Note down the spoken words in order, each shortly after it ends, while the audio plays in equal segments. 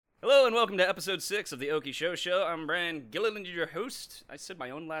and welcome to episode 6 of the Okie Show. I'm Brian Gilliland, your host. I said my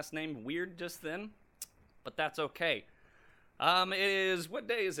own last name weird just then, but that's okay. It is, what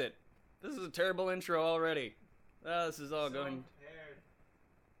day is it? This is a terrible intro already. This is all going... Prepared.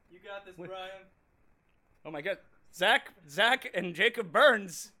 You got this, Brian. Oh my god. Zach and Jacob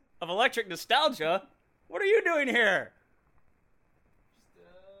Burns of Electric Nostalgia, what are you doing here? Just,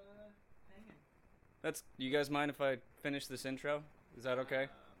 hanging. Do you guys mind if I finish this intro? Is that okay?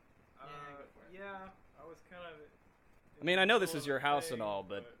 Go for it. Yeah, I was kind of... I mean, I know this is your house and all,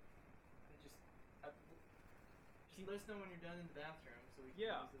 but... Just let us know when you're done in the bathroom, so we can use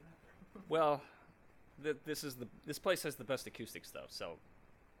the bathroom. Well, this place has the best acoustics, though, so...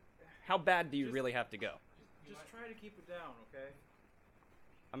 How bad do you really have to go? Just try to keep it down, okay?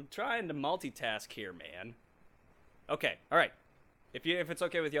 I'm trying to multitask here, man. Okay, all right. If it's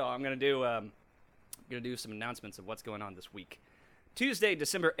okay with y'all, I'm gonna do some announcements of what's going on this week. Tuesday,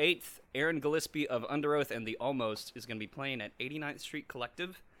 December 8th, Aaron Gillespie of Under Oath and The Almost is going to be playing at 89th Street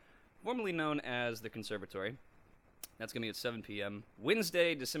Collective, formerly known as The Conservatory. That's going to be at 7 p.m.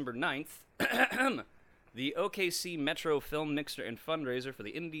 Wednesday, December 9th, the OKC Metro Film Mixer and Fundraiser for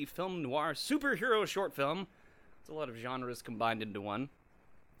the indie film noir superhero short film. It's a lot of genres combined into one.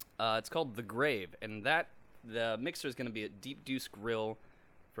 It's called The Grave, and the mixer is going to be at Deep Deuce Grill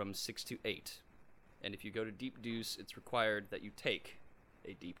from 6 to 8. And if you go to Deep Deuce, it's required that you take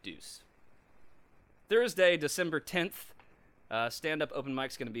a Deep Deuce. Thursday, December 10th, stand-up open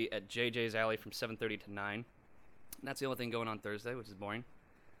mic's going to be at JJ's Alley from 7:30 to 9. And that's the only thing going on Thursday, which is boring.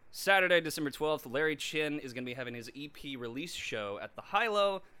 Saturday, December 12th, Larry Chin is going to be having his EP release show at the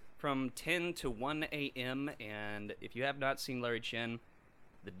Hilo from 10 to 1 a.m. And if you have not seen Larry Chin,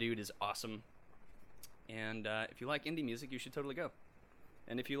 the dude is awesome. And if you like indie music, you should totally go.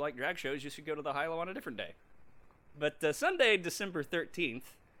 And if you like drag shows, you should go to the Hilo on a different day. But Sunday, December 13th,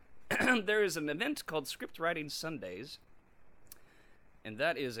 there is an event called Script Writing Sundays. And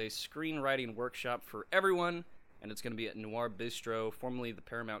that is a screenwriting workshop for everyone. And it's going to be at Noir Bistro, formerly the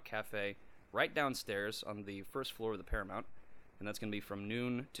Paramount Cafe, right downstairs on the first floor of the Paramount. And that's going to be from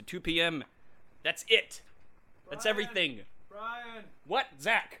noon to 2 p.m. That's it. That's everything. Brian! What,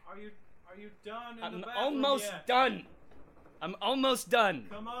 Zach? Are you done in I'm the bathroom almost yet? done. I'm almost done.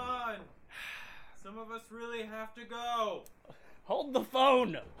 Come on! Some of us really have to go. Hold the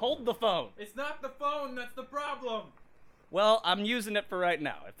phone. Hold the phone. It's not the phone that's the problem. Well, I'm using it for right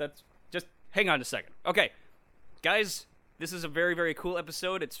now. If that's just hang on a second. Okay, guys, this is a very, very cool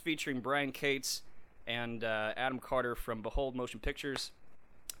episode. It's featuring Brian Cates and Adam Carter from Behold Motion Pictures,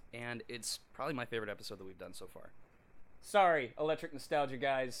 and it's probably my favorite episode that we've done so far. Sorry, Electric Nostalgia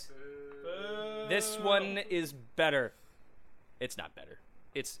guys. Boo. This one is better. It's not better.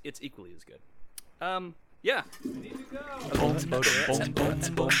 It's equally as good. Yeah. We need to go.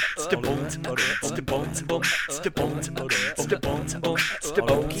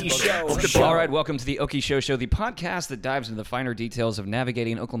 All right, welcome to the Okie Show, the podcast that dives into the finer details of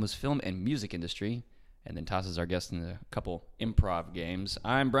navigating Oklahoma's film and music industry, and then tosses our guests into a couple improv games.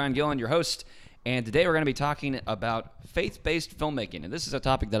 I'm Brian Gillen, your host, and today we're going to be talking about faith-based filmmaking, and this is a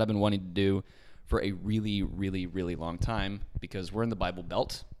topic that I've been wanting to do for a really, really, really long time because we're in the Bible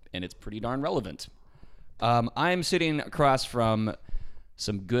Belt, and it's pretty darn relevant. I'm sitting across from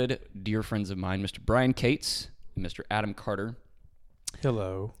some good dear friends of mine, Mr. Brian Cates and Mr. Adam Carter.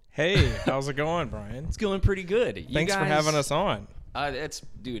 Hello. Hey, how's it going, Brian? It's going pretty good. Thanks for having us on.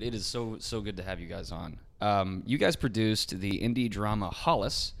 Dude, it is so good to have you guys on. You guys produced the indie drama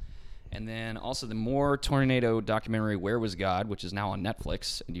Hollis, and then also the More Tornado documentary Where Was God, which is now on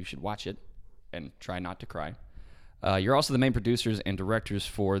Netflix, and you should watch it and try not to cry. You're also the main producers and directors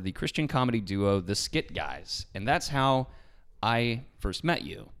for the Christian comedy duo The Skit Guys, and that's how I first met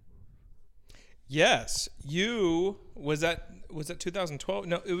you. Yes, was that 2012?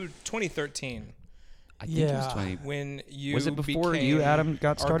 No, it was 2013. I think it was 20. When you was it before became you, Adam,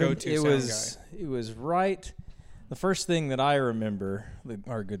 got started? Our go-to sound guy. It was right. The first thing that I remember,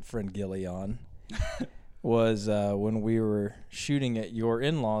 our good friend Gilly on, was when we were shooting at your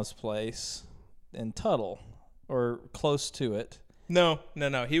in-laws' place in Tuttle, or close to it. No.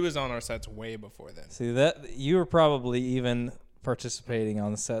 He was on our sets way before then. See, that you were probably even participating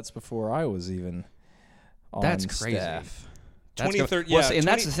on the sets before I was even on That's crazy. staff. 2013. Well, and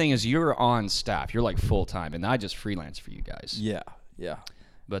that's the thing is you're on staff. You're like full time, and I just freelance for you guys. Yeah.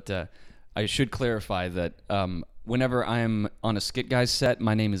 But I should clarify that whenever I'm on a Skit Guys set,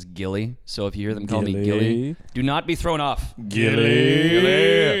 my name is Gilly. So if you hear them call me Gilly, do not be thrown off.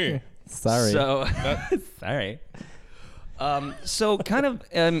 Gilly. Sorry. So sorry. So kind of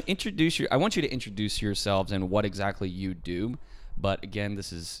I want you to introduce yourselves and what exactly you do. But again,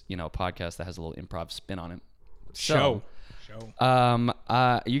 this is, a podcast that has a little improv spin on it. Show.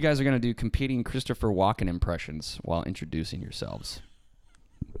 You guys are going to do competing Christopher Walken impressions while introducing yourselves.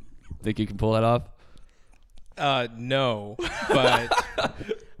 Think you can pull that off? No, but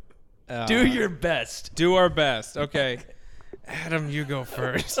Do your best. do our best. Okay. Adam, you go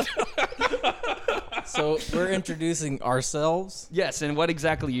first. So we're introducing ourselves. Yes, and what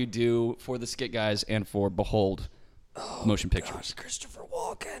exactly you do for the Skit Guys and for Behold Motion Pictures. Christopher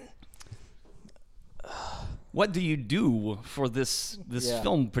Walken. What do you do for this Yeah.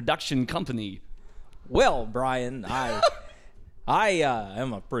 film production company? Well, Brian, I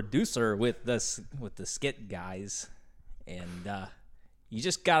am a producer with the Skit Guys, and you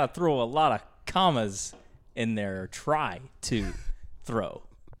just gotta throw a lot of commas in there, or try to throw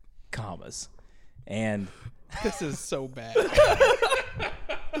commas, and This is so bad.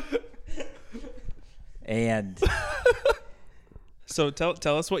 and So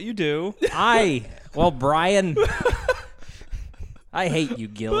tell us what you do. Brian, I hate you,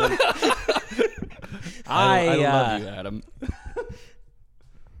 Gilly. I love you, Adam.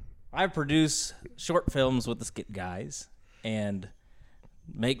 I produce short films with the Skit Guys and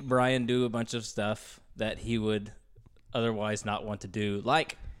make Brian do a bunch of stuff that he would otherwise not want to do,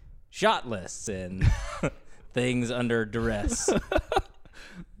 like shot lists and things under duress.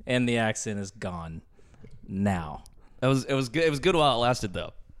 And the accent is gone now. It was good. It was good while it lasted,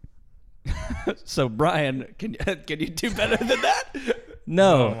 though. So, Brian, can you do better than that?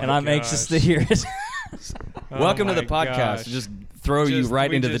 No, Oh my and I'm anxious to gosh. hear it. Welcome to the my podcast. gosh. Just throw you right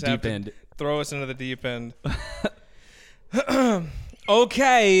we into the just have deep to end. Throw us into the deep end.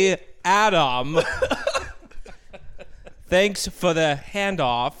 Okay, Adam. Thanks for the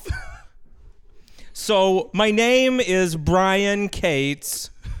handoff. So, my name is Brian Cates,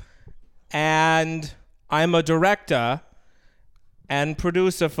 and I'm a director and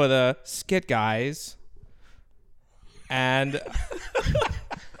producer for the Skit Guys. And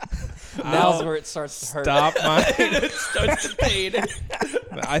Now's where it starts to hurt. stop my. It starts to fade.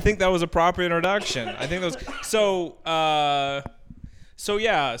 I think that was a proper introduction. I think that was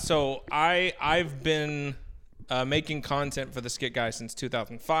so I've been making content for the Skit Guy since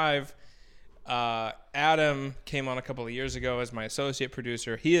 2005. Adam came on a couple of years ago as my associate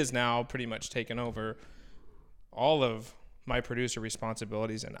producer. He has now pretty much taken over all of my producer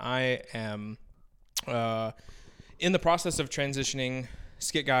responsibilities, and I am in the process of transitioning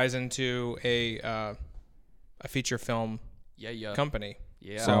Skit Guys into a feature film Yeah. company.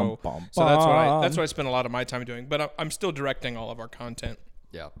 Yeah. So, Bum, so that's bum. what I spend a lot of my time doing. But I'm still directing all of our content,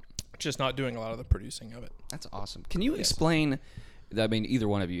 Yeah. just not doing a lot of the producing of it. That's awesome. Can you explain? I mean, either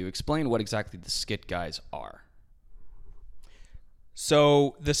one of you, explain what exactly the Skit Guys are.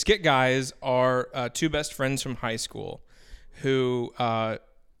 So the Skit Guys are two best friends from high school who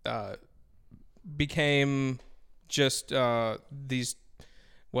became just these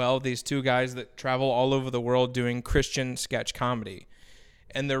two guys that travel all over the world doing Christian sketch comedy.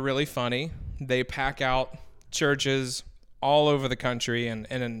 And they're really funny. They pack out churches all over the country and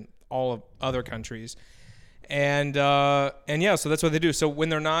in all of other countries. And yeah, so that's what they do. So when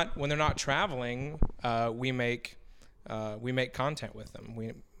they're not traveling, we make content with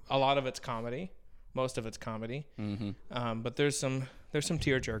them. A lot of it's comedy, most of it's comedy. Mm-hmm. But there's some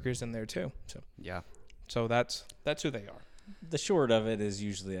tear jerkers in there too. So that's who they are. The short of it is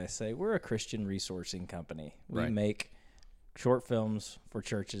usually I say we're a Christian resourcing company. We Right. make short films for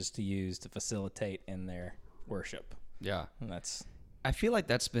churches to use to facilitate in their worship. Yeah. And that's I feel like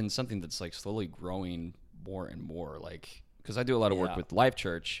that's been something that's like slowly growing more and more, like, because I do a lot of work Yeah. with Life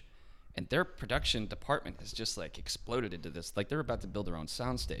Church, and their production department has just like exploded into this. Like, they're about to build their own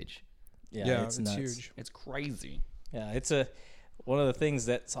soundstage. it's nuts. huge. It's crazy. Yeah, it's one of the things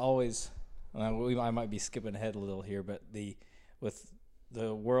that's always. I might be skipping ahead a little here, but with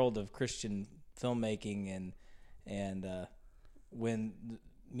the world of Christian filmmaking and when the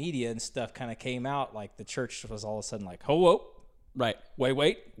media and stuff kind of came out, like the church was all of a sudden like, whoa, Right.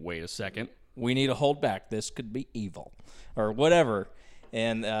 wait a second. we need to hold back. This could be evil, or whatever.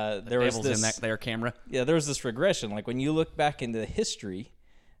 And there was Devil's this. in that there camera. Yeah, there was this regression. Like when you look back into history,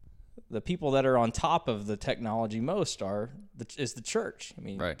 the people that are on top of the technology most is the church. I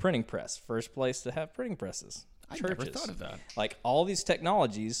mean, Right. printing press, first place to have printing presses. I Churches. never thought of that. Like all these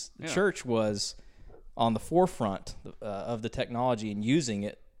technologies, the church was on the forefront of the technology and using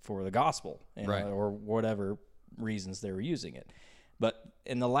it for the gospel, Right. or whatever reasons they were using it. But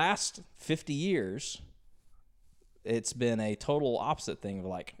in the last 50 years, it's been a total opposite thing of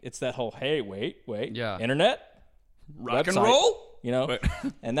like, it's that whole, hey, wait, Yeah. internet, Rock and website, roll? you know?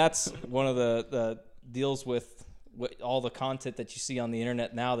 And that's one of the deals with all the content that you see on the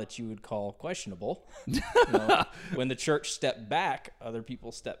internet now that you would call questionable. When the church stepped back, other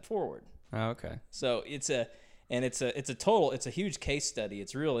people stepped forward. Oh, okay. So it's a huge case study.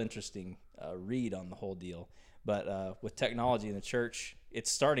 It's a real interesting read on the whole deal. But with technology in the church, it's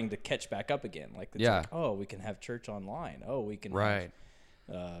starting to catch back up again. Like, oh, we can have church online. Oh, we can right.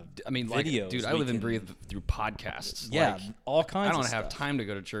 I mean, videos. Like, dude, I live and breathe through podcasts. Yeah, like, all kinds. I don't of have stuff. time to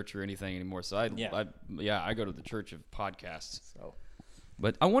go to church or anything anymore. So I go to the church of podcasts. So,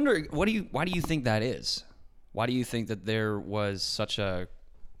 but I wonder, why do you think that is? Why do you think that there was such a,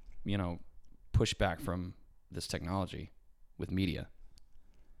 pushback from this technology with media?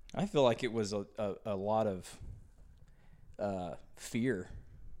 I feel like it was a lot of fear.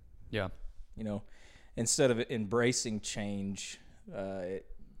 Yeah. Instead of embracing change, it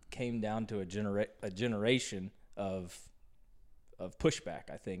came down to a generation of pushback,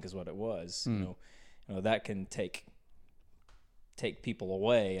 I think, is what it was. That can take people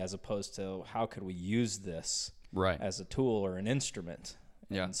away, as opposed to how could we use this as a tool or an instrument,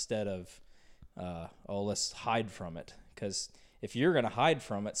 instead of let's hide from it. Because if you're going to hide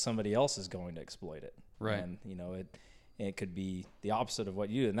from it, somebody else is going to exploit it. Right. And it could be the opposite of what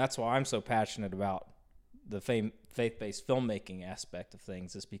you do. And that's why I'm so passionate about the faith-based filmmaking aspect of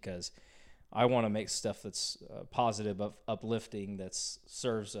things, is because I want to make stuff that's positive, uplifting, that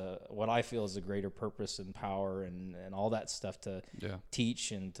serves what I feel is a greater purpose and power and all that stuff to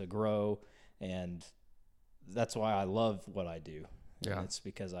teach and to grow. And that's why I love what I do. Yeah. And it's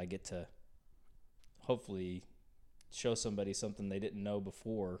because I get to hopefully show somebody something they didn't know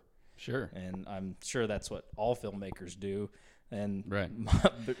before. Sure. And I'm sure that's what all filmmakers do. And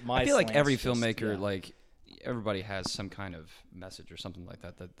I feel like every filmmaker, like, everybody has some kind of message or something like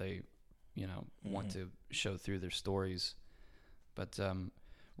that they want to show through their stories. But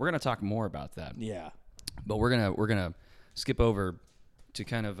we're going to talk more about that. Yeah. But we're going to skip over to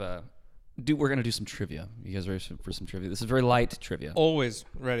kind of we're going to do some trivia. You guys ready for some trivia? This is very light trivia. Always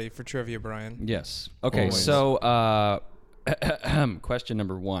ready for trivia, Brian. Yes. Okay, Always. So question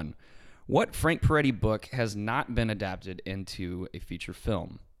number 1. What Frank Peretti book has not been adapted into a feature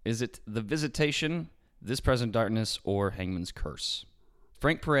film? Is it The Visitation, This Present Darkness, or Hangman's Curse?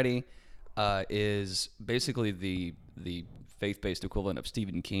 Frank Peretti is basically the faith-based equivalent of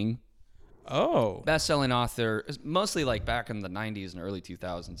Stephen King. Oh. Best-selling author, mostly like back in the 90s and early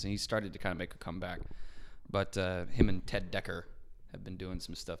 2000s, and he started to kind of make a comeback. But him and Ted Decker have been doing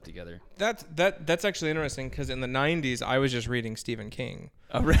some stuff together. That's actually interesting, because in the 90s, I was just reading Stephen King.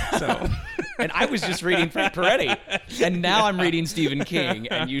 Oh, right. So, and I was just reading Frank Peretti, and now I'm reading Stephen King,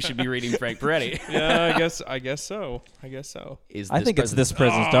 and you should be reading Frank Peretti. Yeah, I guess so. I think it's This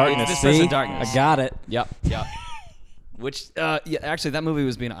Present Darkness. This See? Present Darkness. I got it. Yep. Which, actually, that movie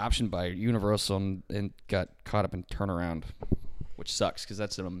was being optioned by Universal and got caught up in Turnaround, which sucks, because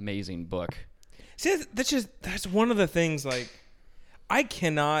that's an amazing book. See, that's one of the things, like, I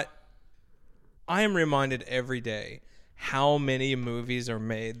am reminded every day how many movies are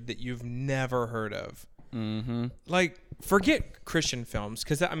made that you've never heard of. Mm-hmm. Like, forget Christian films,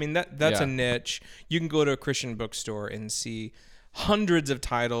 because that's a niche. You can go to a Christian bookstore and see hundreds of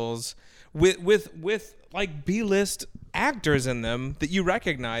titles with like B-list actors in them that you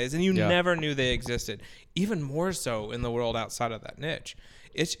recognize and you never knew they existed. Even more so in the world outside of that niche.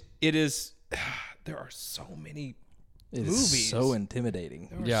 It is. There are so many. It movies. is so intimidating.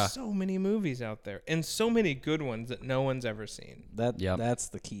 There are so many movies out there, and so many good ones that no one's ever seen. That's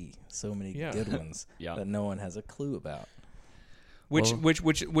the key. So many good ones that no one has a clue about.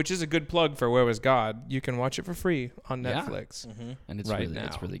 Which is a good plug for Where Was God? You can watch it for free on Netflix. Mm-hmm. And it's now.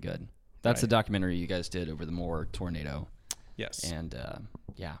 it's really good. That's the documentary you guys did over the Moore tornado. Yes. And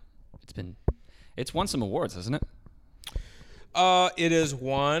it's won some awards, hasn't it? It has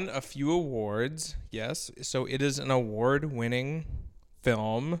won a few awards. Yes. So it is an award-winning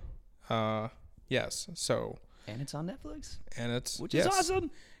film. Yes. So. And it's on Netflix. Which is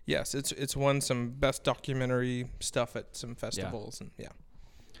awesome. Yes, it's won some best documentary stuff at some festivals, and so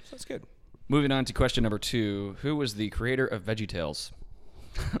that's good. Moving on to question number 2: Who was the creator of VeggieTales?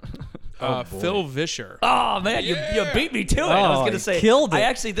 Phil Vischer. Oh man, you beat me to it. I was gonna say killed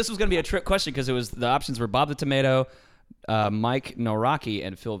it. This was gonna be a trick question because the options were Bob the Tomato, Mike Noraki,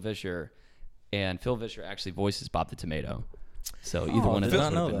 and Phil Vischer, and Phil Vischer actually voices Bob the Tomato. So either one of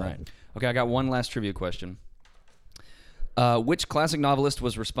those would have been right. Okay, I got one last trivia question. Which classic novelist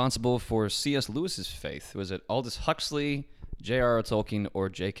was responsible for C.S. Lewis's faith? Was it Aldous Huxley, J.R.R. Tolkien, or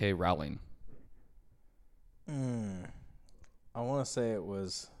J.K. Rowling? I want to say it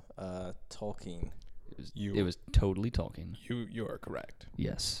was Tolkien. It was totally Tolkien. You are correct.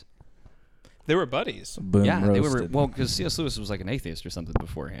 Yes. They were buddies. Boom, Yeah, they were. roasted. Well, because C.S. Lewis was like an atheist or something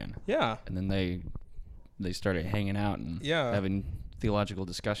beforehand, Yeah. and then they started hanging out and Yeah. having theological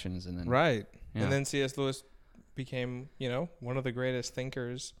discussions, and then Right. Yeah. And then C.S. Lewis became, one of the greatest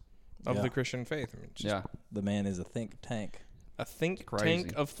thinkers of Yeah. the Christian faith. I mean, just yeah. The man is a think tank. a think Crazy.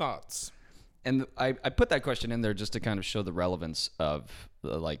 tank of thoughts. And I put that question in there just to kind of show the relevance of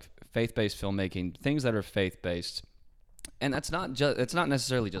like faith-based filmmaking, things that are faith-based, and it's not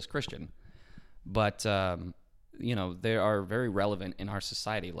necessarily just Christian, but they are very relevant in our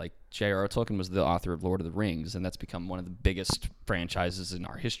society. Like J.R.R. Tolkien was the author of Lord of the Rings, and that's become one of the biggest franchises in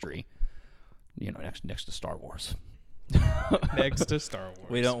our history. Next to Star Wars. Next to Star Wars.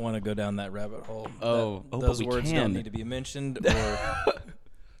 We don't want to go down that rabbit hole. But Those we words can. don't need to be mentioned. Or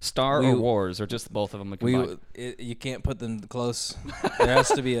Star or Wars, or just both of them combined. you can't put them close. There has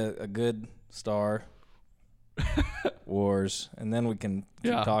to be a good Star Wars, and then we can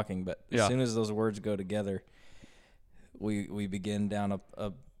keep Yeah. talking. But Yeah. as soon as those words go together, we begin down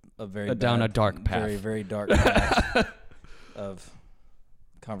a very Down a bad, dark path. very very dark path of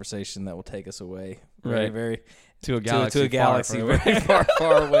conversation that will take us away very Right. very to a galaxy, to a galaxy very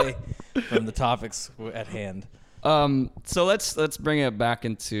far away from the topics at hand. So let's bring it back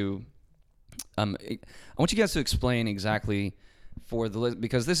into. I want you guys to explain exactly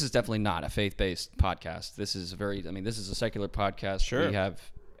because this is definitely not a faith-based podcast. This is this is a secular podcast. Sure. We have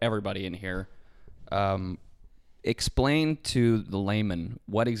everybody in here. Explain to the layman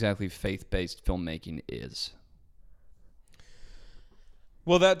what exactly faith-based filmmaking is.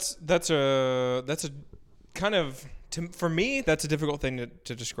 Well, that's a kind of for me that's a difficult thing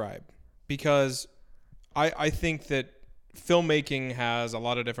to describe, because I think that filmmaking has a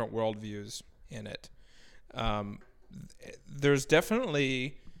lot of different worldviews in it. There's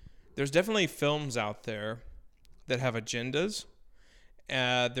definitely films out there that have agendas.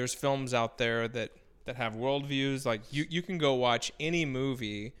 There's films out there that have worldviews. Like you can go watch any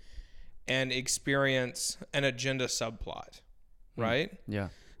movie and experience an agenda subplot, right? Yeah.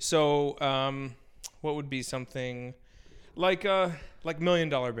 So, what would be something like $1 Million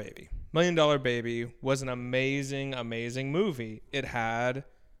Baby? $1 Million Baby was an amazing, amazing movie. It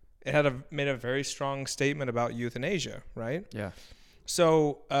made a very strong statement about euthanasia, right? Yeah.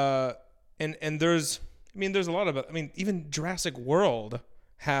 So, and there's a lot of, even Jurassic World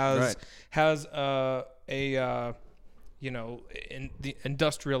has the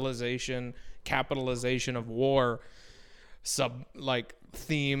industrialization, capitalization of war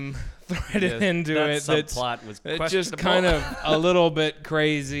theme threaded into that it. subplot was It's just questionable. kind of a little bit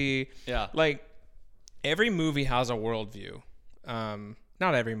crazy. Yeah. Like every movie has a worldview.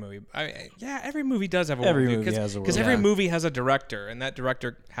 Not every movie. Every movie does have a Every worldview. movie has a Because worldview. every Yeah. movie has a director, and that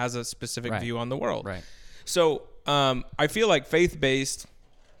director has a specific Right. view on the world. Right. So I feel like faith-based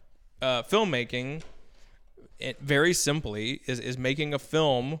filmmaking, it very simply is making a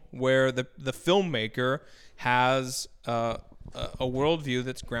film where the filmmaker has a worldview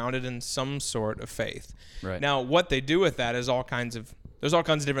that's grounded in some sort of faith. Right. Now, what they do with that is there's all kinds of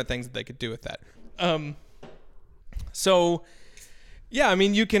different things that they could do with that. So, yeah,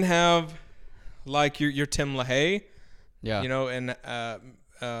 you can have like your Tim LaHaye, Yeah. in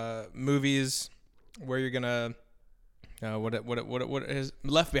movies where you're gonna what is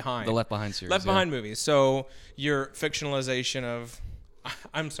Left Behind. The Left Behind series. Left yeah. Behind movies. So your fictionalization of,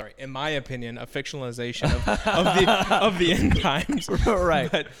 I'm sorry, in my opinion, a fictionalization of the end times.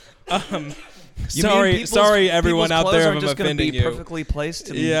 Right. But You mean sorry, everyone people's out clothes there, aren't if I'm just gonna offending be you. perfectly placed.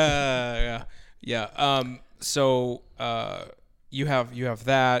 And Yeah. So you have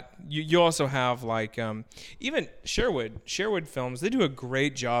that. You also have like even Sherwood Films. They do a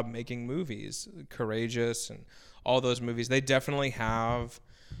great job making movies. Courageous and all those movies. They definitely have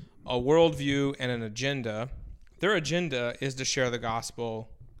a worldview and an agenda. Their agenda is to share the gospel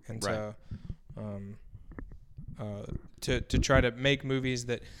and to try to make movies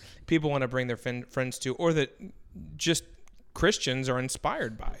that people want to bring their friends to, or that just Christians are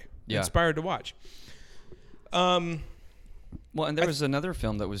inspired by, inspired to watch. Well, and there was another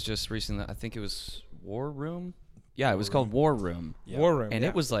film that was just recently. I think it was War Room. Yeah, it was called War Room. War Room, And yeah.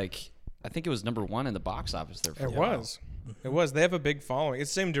 it was like, I think it was #1 in the box office there. For It a while. was. It was. They have a big following.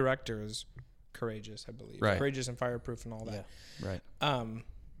 It's the same director as Courageous, I believe. Right. Courageous and Fireproof and all that. Right. I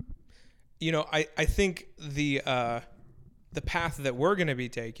think the path that we're going to be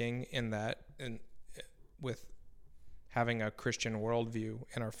taking in that, and with having a Christian worldview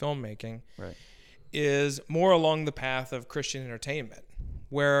in our filmmaking, Right. is more along the path of Christian entertainment,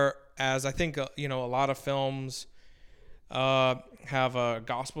 whereas I think a lot of films have a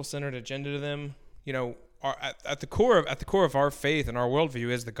gospel-centered agenda to them. At the core of our faith and our worldview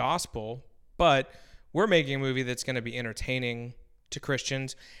is the gospel, but we're making a movie that's going to be entertaining to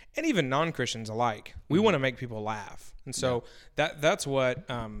Christians and even non-Christians alike. We want to make people laugh. And so that's what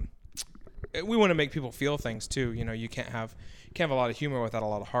we want to make people feel things too. You know, you can't have a lot of humor without a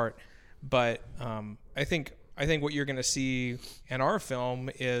lot of heart. But I think what you're going to see in our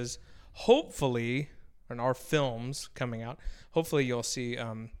film is hopefully, in our films coming out, hopefully you'll see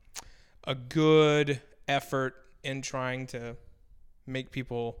a good effort in trying to make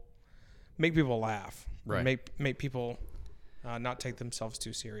people laugh, right? Make people not take themselves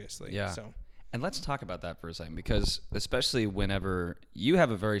too seriously. Yeah. So, and let's talk about that for a second, because especially whenever you have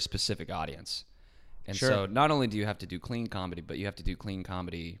a very specific audience, and Sure. so not only do you have to do clean comedy, but you have to do clean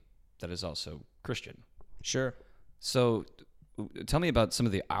comedy that is also Christian. sure. So tell me about some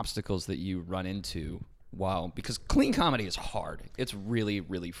of the obstacles that you run into because clean comedy is hard. It's really,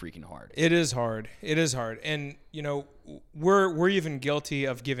 really freaking hard. It is hard. And, you know, we're even guilty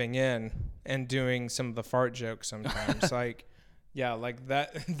of giving in and doing some of the fart jokes sometimes. Like, yeah, like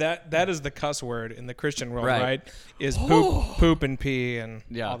that is the cuss word in the Christian world, right? Is poop and pee and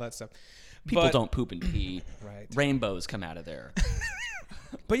all that stuff. People don't poop and pee. Right. Rainbows come out of there.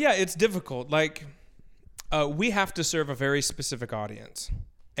 But yeah, it's difficult. Like, we have to serve a very specific audience.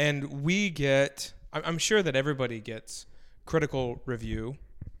 And I'm sure that everybody gets critical review.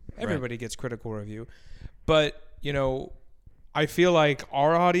 Everybody gets critical review. But, you know, I feel like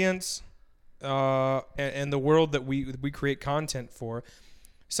our audience and the world that we create content for,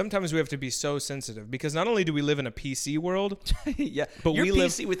 sometimes we have to be so sensitive, because not only do we live in a PC world, yeah, but you're we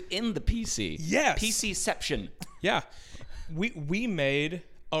live PC within the PC. Yes. PCception. Yeah. We made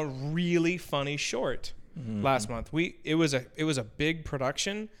a really funny short last month. It was a big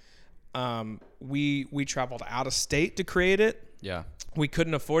production. We traveled out of state to create it. Yeah. We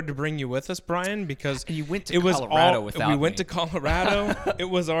couldn't afford to bring you with us, Brian, because And you went to Colorado without we me. went to Colorado. It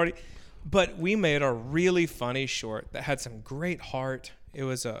was already, but we made a really funny short that had some great heart. It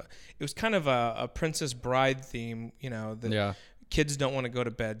was kind of a Princess Bride theme, you know, that kids don't want to go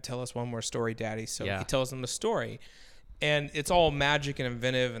to bed. Tell us one more story, Daddy. So he tells them the story. And it's all magic and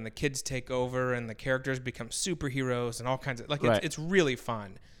inventive, and the kids take over, and the characters become superheroes and all kinds of, like, it's really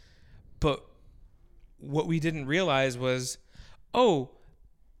fun. But what we didn't realize was,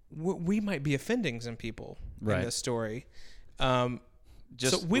 we might be offending some people in this story. So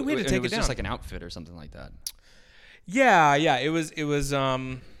we had to take it down. It was just like an outfit or something like that. Yeah. It was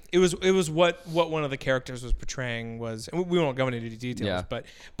what one of the characters was portraying was, and we won't go into details,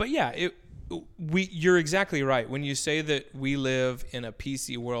 but yeah, you're exactly right. When you say that we live in a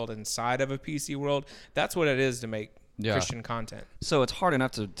PC world inside of a PC world, that's what it is to make Christian content. So it's hard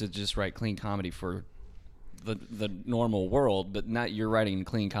enough to just write clean comedy for the normal world, but not you're writing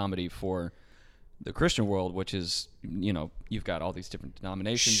clean comedy for the Christian world, which is, you know, you've got all these different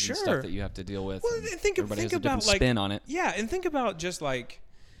denominations and stuff that you have to deal with. Well, think has a about different spin on it. Yeah, and think about just like,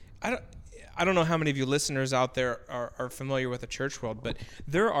 I don't know how many of you listeners out there are familiar with the church world, but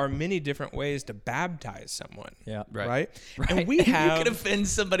there are many different ways to baptize someone. Yeah. Right? Right. And you can offend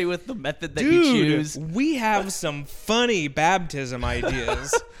somebody with the method that you choose. We have some funny baptism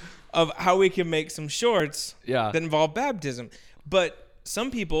ideas of how we can make some shorts that involve baptism. But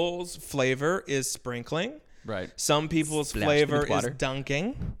some people's flavor is sprinkling. Right. Some people's Splashed flavor with water. is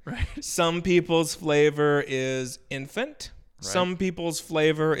dunking. Right. Some people's flavor is infant. Right. Some people's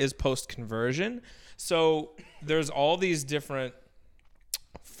flavor is post-conversion. So there's all these different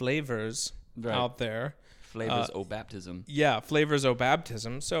flavors out there. Flavors o baptism. Yeah, flavors o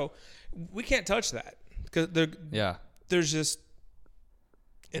baptism. So we can't touch that because there's just,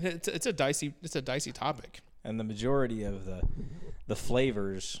 and it's a dicey topic. And the majority of the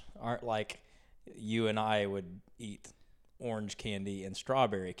flavors aren't like you and I would eat orange candy and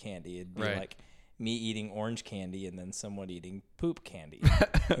strawberry candy. It'd be like me eating orange candy and then someone eating poop candy.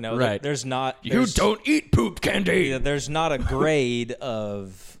 You know, there's not. You don't eat poop candy. There's not a grade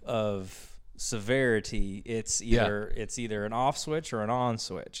of severity. It's either an off switch or an on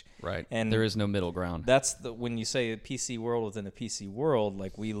switch. Right. And there is no middle ground. That's when you say a PC world within a PC world,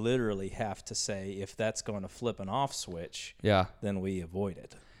 like we literally have to say if that's going to flip an off switch, then we avoid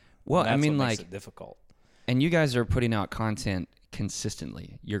it. Well, And that's I mean, what makes like, it difficult. and you guys are putting out content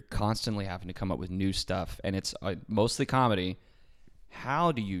consistently. You're constantly having to come up with new stuff, and it's mostly comedy.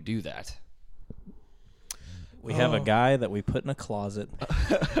 How do you do that? We have a guy that we put in a closet,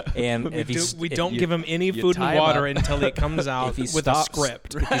 and we don't give him any food and water until he comes out with a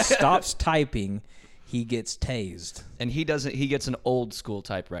script. If he stops typing, he gets tased. And he doesn't. He gets an old school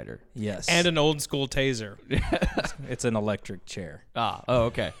typewriter. Yes, And an old school taser. it's an electric chair. Oh,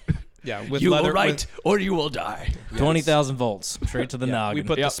 okay. Yeah, with you leather. will write or you will die. 20,000 volts straight to the noggin. We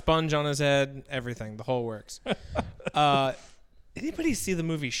put Yep. the sponge on his head, everything, the whole works. Anybody see the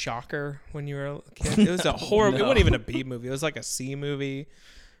movie Shocker when you were a kid? It was a horrible. It wasn't even a B movie. It was like a C movie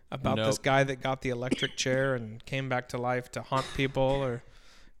about this Nope. guy that got the electric chair and came back to life to haunt people. Or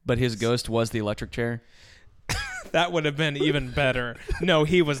But his ghost was the electric chair. that would have been even better. No,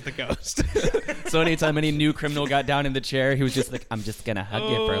 he was the ghost. So anytime any new criminal got down in the chair, he was just like, I'm just going to hug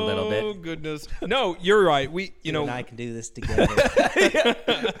you for a little Oh bit. goodness. No, you're right. You and I can do this together.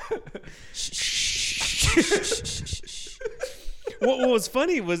 what was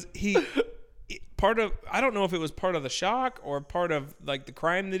funny was part of, I don't know if it was part of the shock or part of like the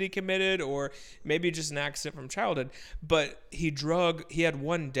crime that he committed or maybe just an accident from childhood, but he had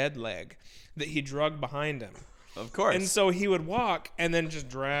one dead leg that he drug behind him. Of course. And so he would walk and then just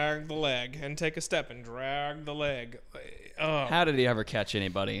drag the leg and take a step and drag the leg. Oh. How did he ever catch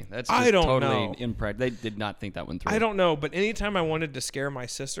anybody? That's just I don't totally know. impractical. They did not think that one through. I don't know, but anytime I wanted to scare my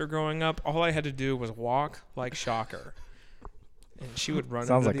sister growing up, all I had to do was walk like Shocker. And she would run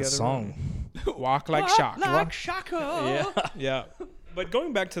Sounds into like the a other song. room. Walk like Shocker. Shocker. Yeah. Yeah. But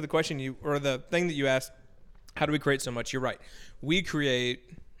going back to the question or the thing that you asked, how do we create so much? You're right. We create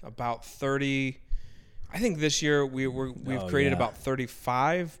about 30. I think this year we've created about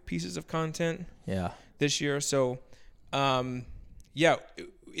 35 pieces of content Yeah. this year. So, yeah,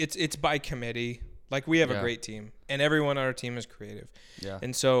 it's by committee. Like we have a Yeah. great team, and everyone on our team is creative. Yeah.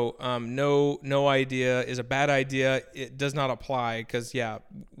 And so, no idea is a bad idea. It does not apply because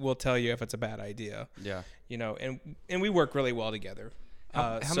we'll tell you if it's a bad idea. Yeah. You know, and we work really well together.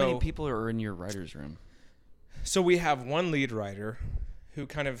 How so- many people are in your writer's room? So we have one lead writer who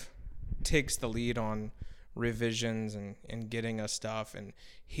kind of takes the lead on revisions and getting us stuff, and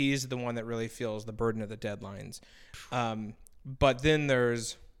he's the one that really feels the burden of the deadlines. But then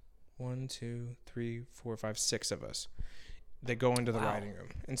there's 1, 2, 3, 4, 5, 6 of us that go into the writing room,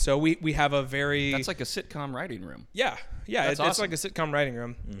 and so we have a very That's like a sitcom writing room. yeah That's it's awesome. like a sitcom writing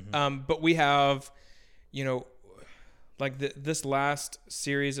room. But we have, you know, like this last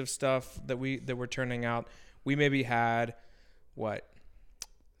series of stuff that we're turning out, we maybe had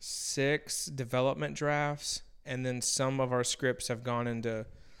 6 development drafts, and then some of our scripts have gone into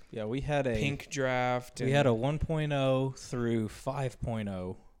Yeah, we had a pink draft. We had a 1.0 through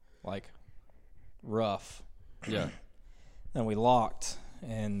 5.0, like rough. Yeah. Then we locked,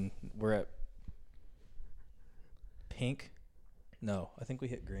 and we're at pink. No, I think we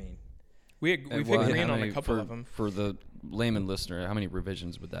hit green. we've hit green on a couple of them. For the layman listener, how many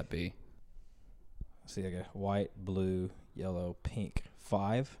revisions would that be? See, I got white, blue, yellow, pink.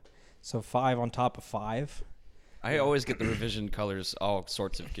 5. So 5 on top of 5. I always get the revision colors all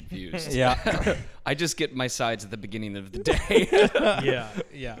sorts of confused. Yeah. I just get my sides at the beginning of the day. yeah.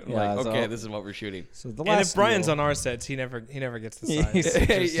 Yeah, like, so- okay, this is what we're shooting. So the And last if Brian's deal- on our sets, he never gets the He's size.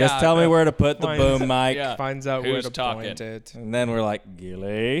 just, Yeah, tell me where to put the Mine's- boom mic. Yeah. Finds out where Who's to talking? point it. And then we're like,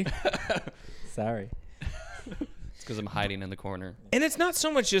 Gilly. Sorry. It's because I'm hiding in the corner. And it's not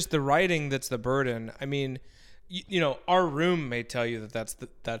so much just the writing that's the burden. I mean, you know, our room may tell you that's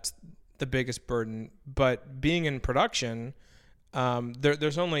the biggest burden, but being in production,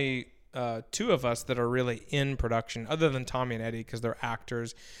 there's only 2 of us that are really in production, other than Tommy and Eddie, because they're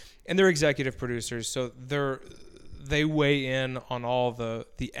actors and they're executive producers, so they weigh in on all the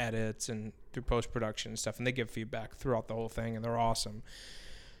edits and through post-production and stuff, and they give feedback throughout the whole thing, and they're awesome.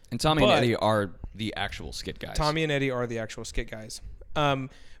 And Tommy and But- Eddie are the actual skit guys. Tommy and Eddie are the actual skit guys.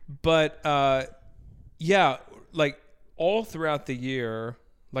 Yeah, like all throughout the year,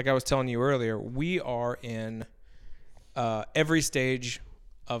 like I was telling you earlier, we are in every stage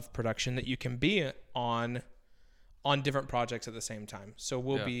of production that you can be on different projects at the same time. So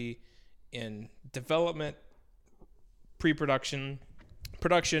we'll be in development, pre-production,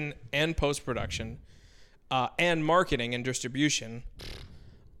 production, and post-production, and marketing and distribution,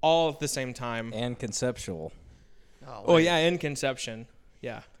 all at the same time. And conceptual. Oh yeah, and conception.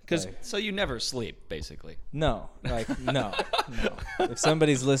 Yeah, because Okay. So you never sleep, basically. No, like no. If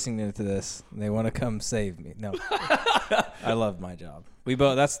somebody's listening to this, and they want to come save me. No, I love my job. We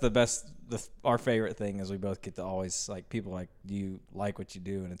both. That's the best. Our favorite thing is we both get to always like people like, do you like what you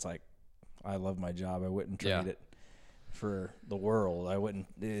do? And it's like, I love my job. I wouldn't trade it for the world. I wouldn't.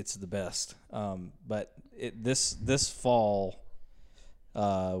 It's the best. But this fall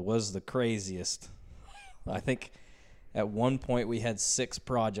was the craziest. I think. At one point, we had 6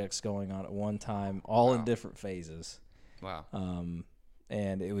 projects going on at one time, all in different phases. Wow.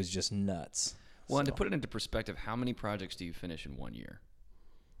 And it was just nuts. Well, and to So, put it into perspective, how many projects do you finish in 1 year?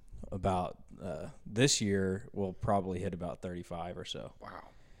 about this year, we'll probably hit about 35 or so. Wow.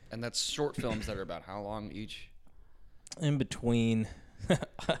 And that's short films that are about how long each? In between.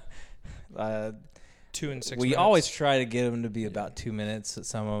 2 and 6 We minutes. always try to get them to be about 2 minutes.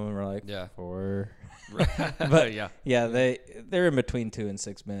 Some of them are like Yeah. 4. But yeah, Yeah, they're in between 2 and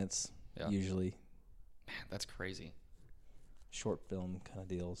 6 minutes usually. man, that's crazy. Short film kind of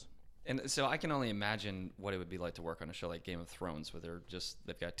deals. And so I can only imagine what it would be like to work on a show like Game of Thrones, where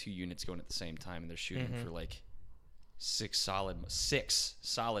they've got 2 units going at the same time, and they're shooting for like 6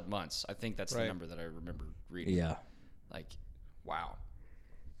 solid months. I think that's the Right. number that I remember reading. Yeah, Like, wow,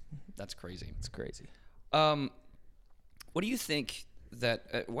 that's crazy. it's crazy. What do you think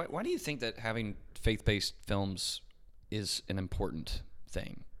that? Why do you think that having faith-based films is an important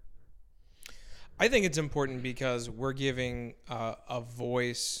thing? I think it's important because we're giving a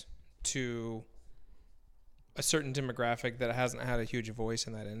voice to a certain demographic that hasn't had a huge voice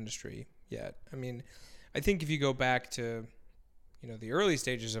in that industry yet. I mean, I think if you go back to, the early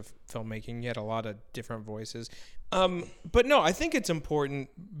stages of filmmaking, you had a lot of different voices. But no, I think it's important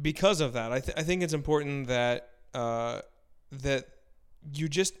because of that. I think it's important that that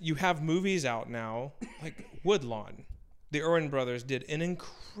you have movies out now like Woodlawn. The Erwin brothers did an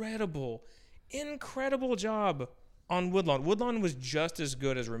incredible job on Woodlawn. Woodlawn was just as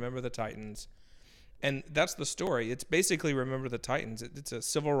good as Remember the Titans. And that's the story. It's basically Remember the Titans. It's a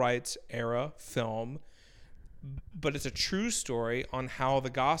civil rights era film, but it's a true story on how the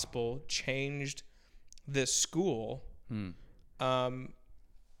gospel changed this school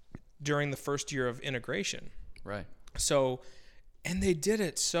during the first year of integration. Right. So, and they did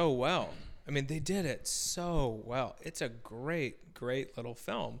it so well. I mean, they did it so well. It's a great little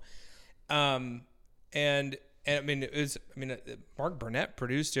film. And I mean, Mark Burnett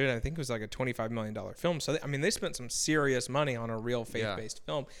produced it. I think it was like a $25 million film. So, they spent some serious money on a real faith-based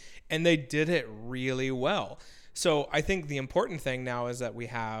film, and they did it really well. So I think the important thing now is that we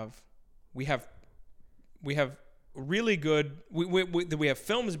have really good, we have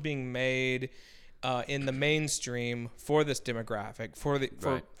films being made in the mainstream for this demographic,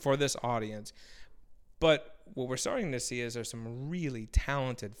 for this audience. But what we're starting to see is there's some really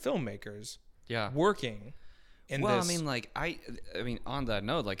talented filmmakers working in this. Well, I mean, on that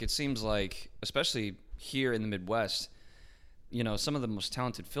note, like, it seems like, especially here in the Midwest, some of the most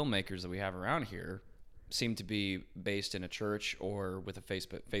talented filmmakers that we have around here seem to be based in a church or with a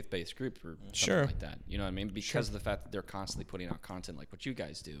faith-based group or something like that. You know what I mean? Because of the fact that they're constantly putting out content like what you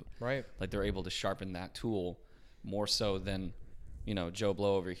guys do. Right. Like, they're able to sharpen that tool more so than, Joe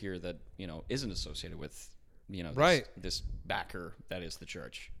Blow over here that, isn't associated with, this backer that is the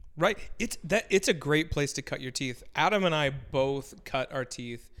church. Right. It's a great place to cut your teeth. Adam and I both cut our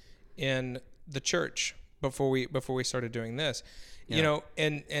teeth in the church before we started doing this. Yeah.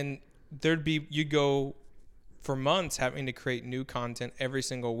 And you'd go for months having to create new content every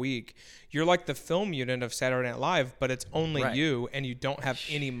single week. You're like the film unit of Saturday Night Live, but it's only you, and you don't have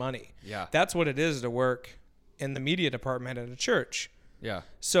any money. Yeah. That's what it is to work in the media department at a church. Yeah.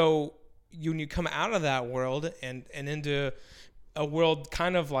 So when you come out of that world and into a world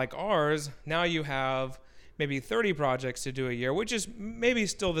kind of like ours, now you have maybe 30 projects to do a year, which is maybe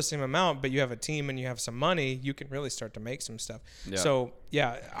still the same amount, but you have a team and you have some money, you can really start to make some stuff. Yeah. So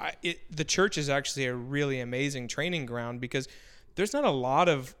the church is actually a really amazing training ground because there's not a lot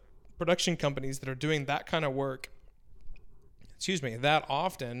of production companies that are doing that kind of work, that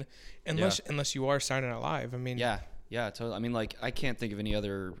often, unless you are Saturday Night Live. I mean, Yeah, totally. I mean, like, I can't think of any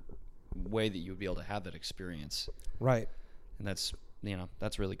other way that you would be able to have that experience. right. And that's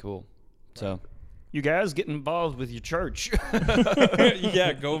really cool. So, you guys get involved with your church.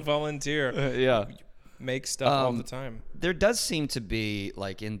 Yeah, go volunteer. Yeah. Make stuff all the time. There does seem to be,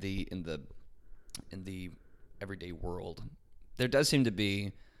 like, in the everyday world, there does seem to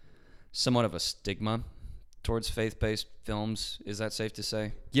be somewhat of a stigma towards faith-based films. Is that safe to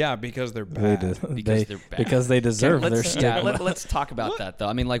say? Yeah, because they're bad. Because they're bad. Because they deserve their stigma. Let's talk about that, though.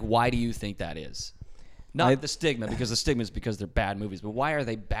 I mean, like, why do you think that is? Not the stigma, because the stigma is because they're bad movies. But why are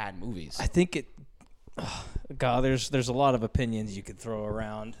they bad movies? I think there's a lot of opinions you could throw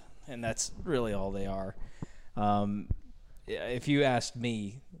around, and that's really all they are. If you asked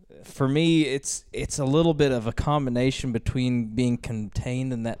me, for me, it's a little bit of a combination between being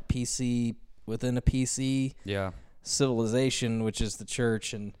contained in that PC within a PC civilization, which is the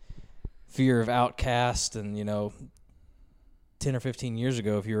church, and fear of outcast, and 10 or 15 years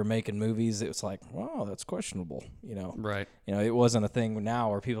ago, if you were making movies, it was like, wow, that's questionable, Right. It wasn't a thing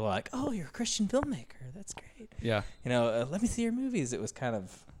now where people are like, oh, you're a Christian filmmaker. That's great. Yeah. Let me see your movies. It was kind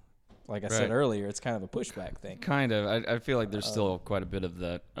of, like I said earlier, it's kind of a pushback thing. Kind of. I feel like there's still quite a bit of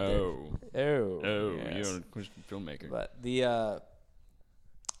that. Oh, you're yes. a Christian filmmaker. But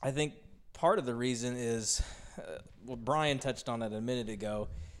I think part of the reason is what Brian touched on it a minute ago.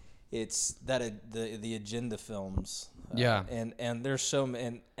 It's that the agenda films. Yeah. And there's so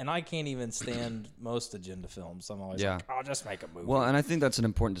and I can't even stand most agenda films. I'm always like, I'll just make a movie. Well, and I think that's an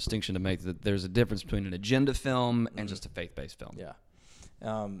important distinction to make, that there's a difference between an agenda film and just a faith-based film. Yeah.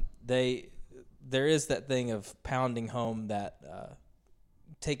 There is that thing of pounding home that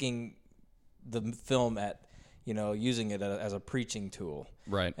taking the film at, using it as a preaching tool.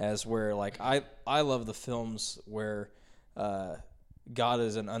 Right. As where, like, I love the films where God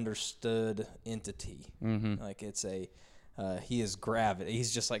is an understood entity. Mm-hmm. Like, it's he is gravity.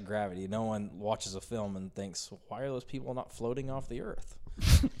 He's just like gravity. No one watches a film and thinks, why are those people not floating off the earth?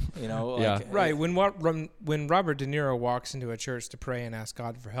 Yeah. Right. When Robert De Niro walks into a church to pray and ask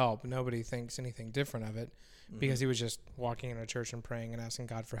God for help, nobody thinks anything different of it, because he was just walking in a church and praying and asking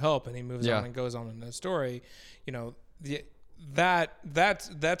God for help, and he moves on and goes on in the story.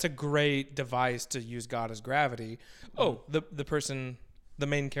 That's a great device to use God as gravity. Oh, the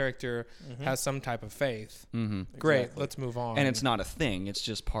main character has some type of faith. Mm-hmm. Great, Exactly. Let's move on. And it's not a thing. It's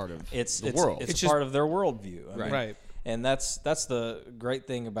just part of the world. It's just part of their worldview. I mean, right. And that's the great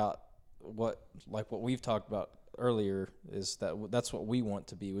thing about what we've talked about earlier, is that's what we want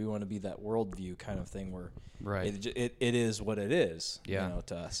to be. We want to be that worldview kind of thing where it is what it is,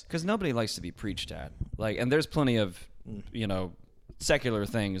 to us. Because nobody likes to be preached at. And there's plenty of, secular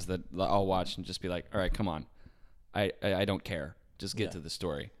things that I'll watch and just be like, all right, come on. I don't care. Just get to the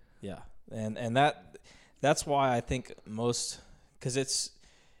story. Yeah. And that's why I think because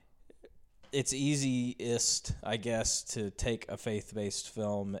it's easiest, I guess, to take a faith-based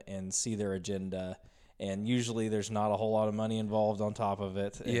film and see their agenda, and usually there's not a whole lot of money involved on top of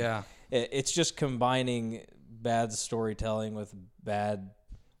it. And yeah. It's just combining bad storytelling with bad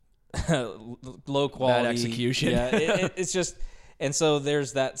low quality. Bad execution. Yeah, it's just, and so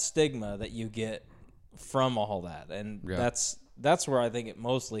there's that stigma that you get from all that, and that's where I think it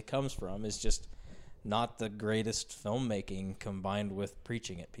mostly comes from, is just not the greatest filmmaking combined with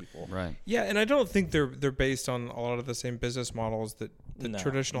preaching at people. Right. Yeah, and I don't think they're based on a lot of the same business models that the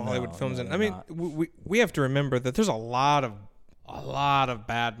traditional Hollywood films. And I mean, we have to remember that there's a lot of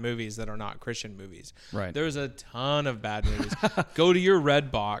bad movies that are not Christian movies. Right. There's a ton of bad movies. Go to your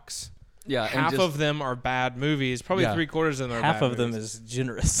Redbox. Yeah. Half of them are bad movies. Probably 3/4 of them are half bad of them movies. is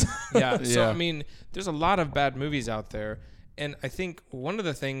generous. Yeah. So I mean, there's a lot of bad movies out there, and I think one of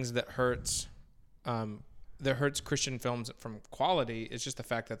the things that hurts Christian films from quality is just the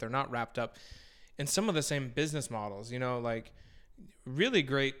fact that they're not wrapped up in some of the same business models. Like really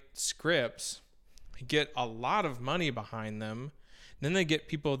great scripts get a lot of money behind them. Then they get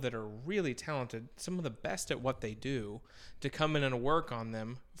people that are really talented, some of the best at what they do, to come in and work on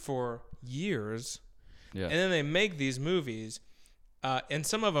them for years. Yeah. And then they make these movies, and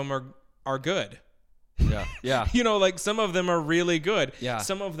some of them are good. Yeah. Yeah. Like some of them are really good. Yeah.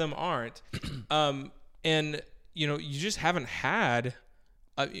 Some of them aren't. And you just haven't had.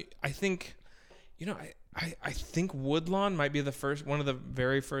 I think, I think Woodlawn might be one of the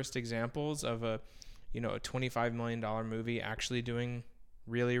very first examples of a $25 million movie actually doing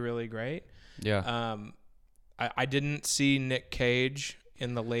really, really great. Yeah. I didn't see Nick Cage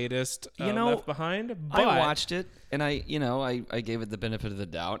in the latest Left Behind, but I watched it, and I gave it the benefit of the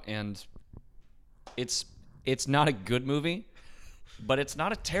doubt, and it's not a good movie, but it's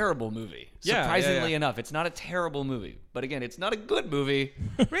not a terrible movie. Yeah, Surprisingly enough, it's not a terrible movie. But again, it's not a good movie.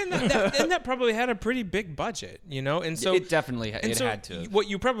 and that probably had a pretty big budget, and so it definitely had to. What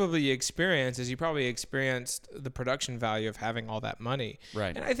you probably experienced is the production value of having all that money.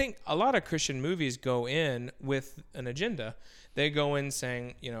 Right. And I think a lot of Christian movies go in with an agenda. They go in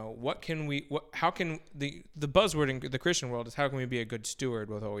saying, how can the buzzword in the Christian world is how can we be a good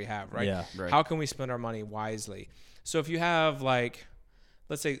steward with what we have, right? Yeah. Right. How can we spend our money wisely? So if you have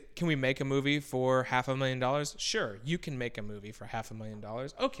let's say, can we make a movie for $500,000? Sure, you can make a movie for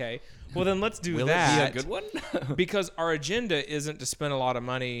 $500,000. Okay, well then let's do Will that. it be a good one? Because our agenda isn't to spend a lot of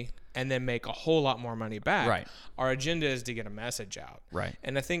money and then make a whole lot more money back. Right. Our agenda is to get a message out. Right.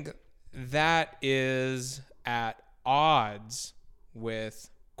 And I think that is at odds with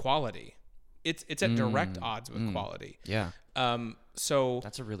quality. It's at direct odds with quality. Yeah. So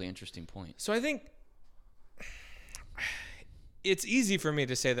That's a really interesting point. I think it's easy for me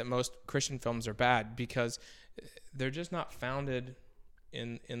to say that most Christian films are bad because they're just not founded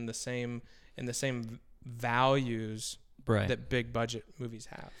in the same values Right. that big budget movies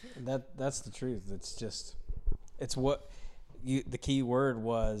have. That's the truth. It's what the key word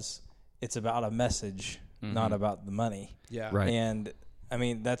was. It's about a message, not about the money. Yeah. Right. And I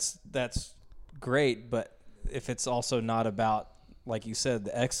mean that's great, but if it's also not about like you said,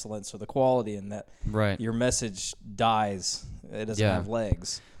 the excellence or the quality, and that Right. your message dies. It doesn't Yeah. have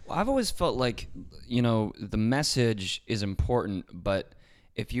legs. Well, I've always felt like, the message is important, but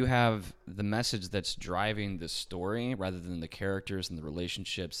if you have the message that's driving the story rather than the characters and the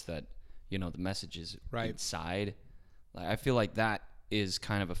relationships that, the message is Right. inside, like, I feel like that is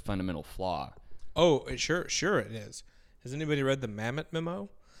kind of a fundamental flaw. Oh, sure it is. Has anybody read the Mammoth Memo?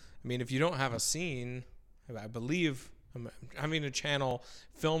 I mean, if you don't have a scene, I believe I'm having a channel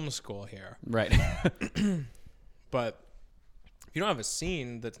film school here, Right. but if you don't have a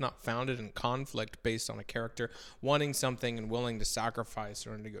scene that's not founded in conflict based on a character wanting something and willing to sacrifice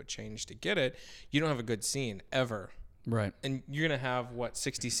or to go change to get it, you don't have a good scene ever. Right. And you're going to have,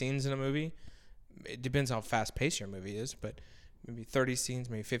 60 scenes in a movie? It depends how fast-paced your movie is, but maybe 30 scenes,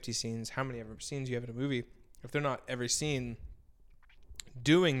 maybe 50 scenes, how many ever scenes you have in a movie. If they're not every scene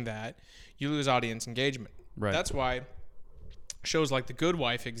doing that, you lose audience engagement. Right. That's why shows like The Good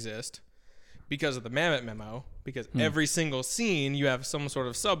Wife exist, because of the Mammoth Memo, because every single scene you have some sort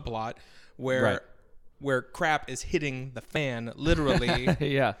of subplot where crap is hitting the fan, literally.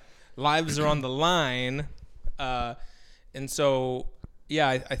 Yeah. Lives are on the line. And so, yeah,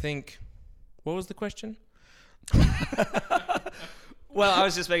 I think, what was the question? Well, I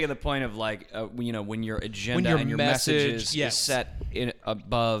was just making the point of when your agenda your and your message, message yes. is set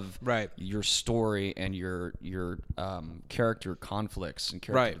above Right. your story and your character conflicts and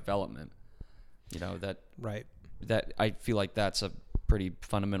character Right. development. Right. That I feel like that's a pretty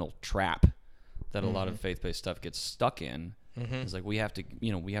fundamental trap that a lot of faith-based stuff gets stuck in. It's like we have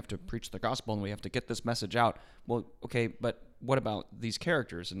to preach the gospel and we have to get this message out. Well, okay, but what about these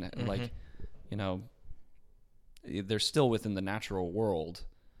characters and they're still within the natural world.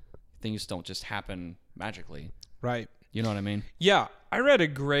 Things don't just happen magically. Right. You know what I mean? Yeah, I read a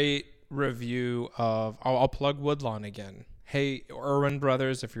great review of, I'll plug Woodlawn again. Hey, Irwin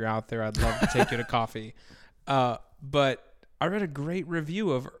Brothers, if you're out there, I'd love to take you to coffee. But I read a great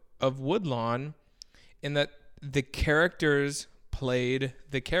review of Woodlawn in that the characters played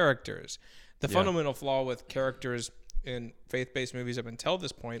the characters. The fundamental flaw with characters in faith-based movies up until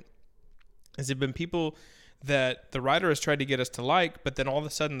this point is they've been people that the writer has tried to get us to like, but then all of a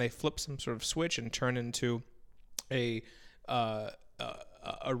sudden they flip some sort of switch and turn into a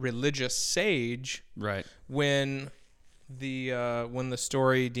religious sage, Right. when the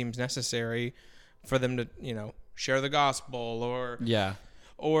story deems necessary for them to share the gospel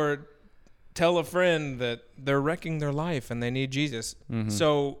or tell a friend that they're wrecking their life and they need Jesus.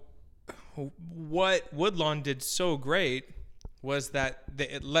 So what Woodlawn did so great was that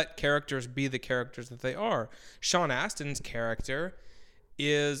it let characters be the characters that they are. Sean Astin's character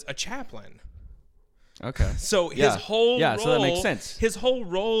is a chaplain. Okay. So his whole role, so that makes sense. His whole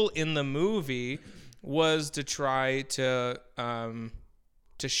role in the movie was to try to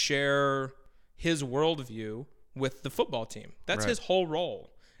share his worldview with the football team. That's Right. his whole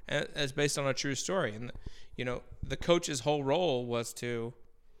role, as based on a true story. And the coach's whole role was to.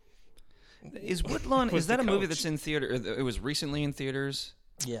 Is Woodlawn? Was Is that the a movie coach. that's in theater? It was recently in theaters.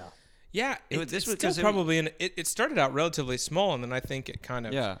 Yeah. Yeah, This it's was- still 'cause it- probably it started out relatively small, and then I think it kind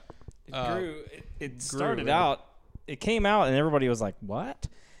of Yeah. It started out. It came out, and everybody was like, "What?"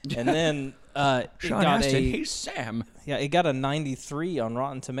 And then it Sean got Astin, a he's Sam. it got a 93 on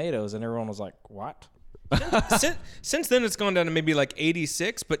Rotten Tomatoes, and everyone was like, "What?" since then it's gone down to maybe like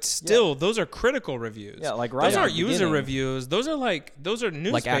 86, but still those are critical reviews. Yeah, like right those at aren't the user beginning. reviews. Those are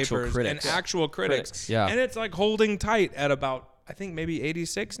newspapers actual and critics. actual critics. Yeah. And it's like holding tight at about I think maybe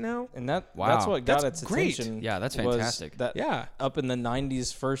 86 now. And that's Wow. what got That's its great. attention. Yeah, that's was fantastic. That Yeah. up in the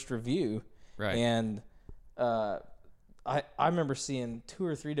 90s first review. Right. And I remember seeing 2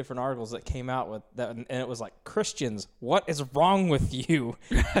 or 3 different articles that came out with that, and it was like, "Christians, what is wrong with you?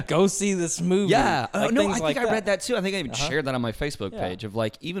 Go see this movie." Yeah. Like, No, things I think like I read that too. I think I even shared that on my Facebook Yeah. page of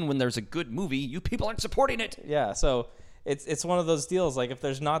like, even when there's a good movie, you people aren't supporting it. Yeah, so it's one of those deals. Like, if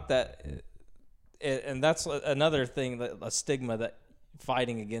there's not that, and that's another thing, that a stigma that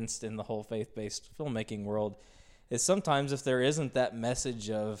fighting against in the whole faith-based filmmaking world is sometimes if there isn't that message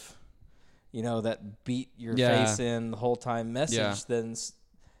of, that beat your Yeah. face in the whole time message, Yeah. then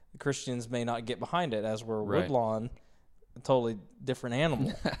Christians may not get behind it. As were Right. Woodlawn, a totally different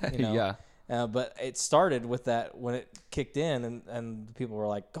animal. Yeah. But it started with that when it kicked in, and people were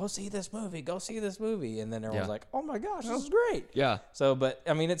like, "Go see this movie, go see this movie," and then everyone's Yeah. like, "Oh my gosh, this is great." Yeah. So, but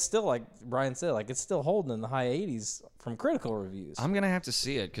I mean, it's still like Brian said, like it's still holding in the high 80s from critical reviews. I'm gonna have to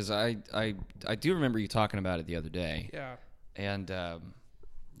see it because I do remember you talking about it the other day. Yeah. And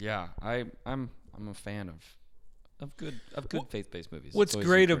I'm a fan of good faith-based movies. What's It's always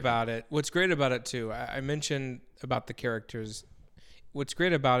great encouraging. about it? What's great about it too? I mentioned about the characters what's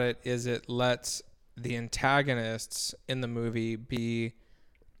great about it is it lets the antagonists in the movie be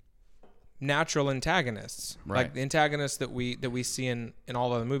natural antagonists, Right. like the antagonists that we see in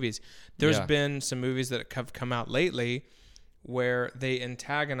all of the movies. There's Yeah. been some movies that have come out lately where they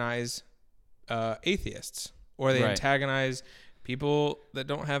antagonize atheists, or they Right. antagonize people that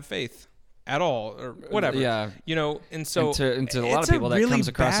don't have faith at all, or whatever. Yeah. You know, and so And to a lot it's of people, that really comes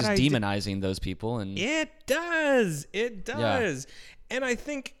across as bad idea. demonizing those people. And It does. It does. And I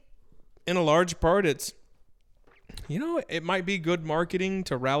think in a large part it's, you know, it might be good marketing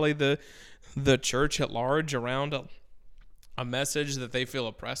to rally the church at large around a message that they feel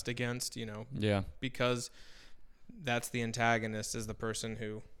oppressed against, you know, yeah. because that's the antagonist, is the person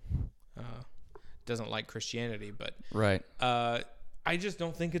who doesn't like Christianity. But Right. I just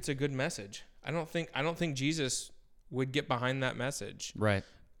don't think it's a good message. I don't think Jesus would get behind that message. Right.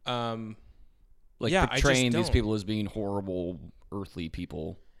 Like Yeah, I just portraying these don't. people as being horrible earthly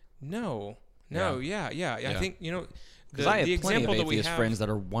people. No, yeah. I think, you know, Because I have the plenty of example that we atheist have, friends that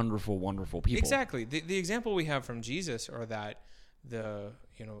are wonderful, wonderful people. exactly. The example we have from Jesus are that the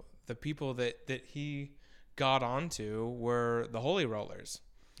people that he got onto were the holy rollers,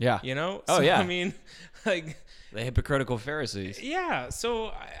 Yeah. you know? Oh, So, yeah. I mean, like, The hypocritical Pharisees. yeah.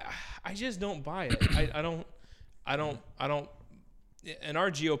 So I just don't buy it. I don't, in our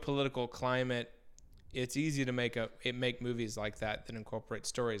geopolitical climate, it's easy to make movies like that incorporate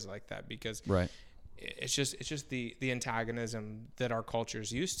stories like that, because Right. it's just the antagonism that our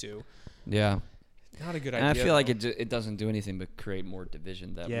culture's used to. Yeah. Not a good And I idea. feel like though. it doesn't do anything but create more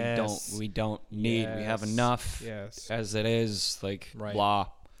division that Yes. we don't need. We have Yes. enough Yes. as it is. Like Right. blah.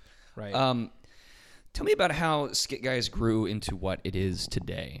 Right. Tell me about how Skit Guys grew into what it is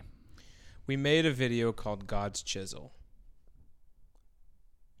today. We made a video called God's Chisel.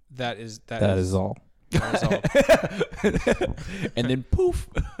 That is all. That is all. And then poof.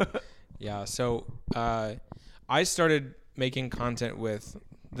 Yeah. So I started making content with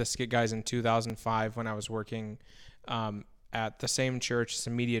the Skit Guys in 2005 when I was working at the same church as a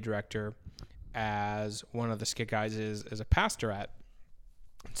media director as one of the Skit Guys is a pastor at.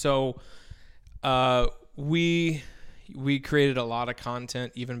 So we created a lot of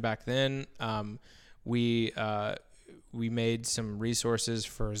content even back then. We made some resources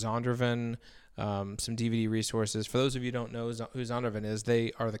for Zondervan, some DVD resources. For those of you who don't know who Zondervan is,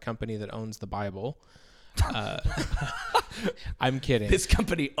 they are the company that owns the Bible. I'm kidding. This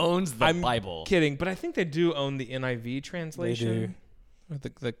company owns the I'm Bible. kidding, but I think they do own the NIV translation. Or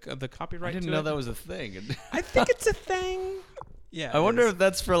the copyright. I didn't to know it. that was a thing. I think it's a thing. Yeah. I it wonder is. if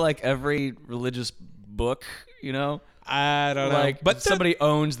that's for like every religious book, you know? I don't know. Like, But somebody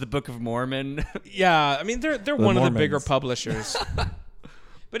owns the Book of Mormon. yeah, I mean they're one of the bigger Mormons. publishers.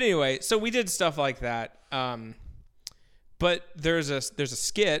 But anyway, so we did stuff like that. But there's a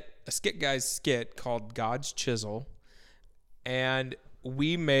skit Guys skit called God's Chisel, and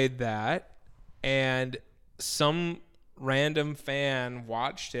we made that, and some random fan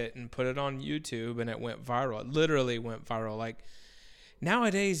watched it and put it on YouTube, and it went viral. It literally went viral. Like,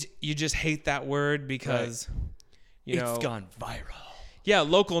 nowadays you just hate that word because you know, It's gone viral. yeah,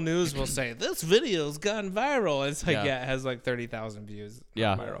 local news will say this video's gone viral. It's like, Yeah. yeah, it has like 30,000 views.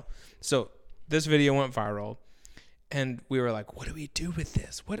 Yeah. Viral. So this video went viral, and we were like, what do we do with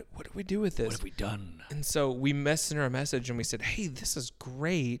this? What do we do with this? What have we done? And so we messaged her a message and we said, hey, this is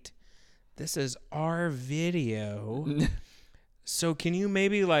great. This is our video. So can you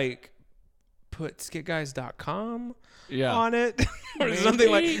maybe like put skitguys.com Yeah. on it or something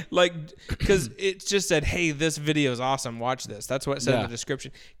like because it just said, hey, this video is awesome, watch this. That's what it said in Yeah. the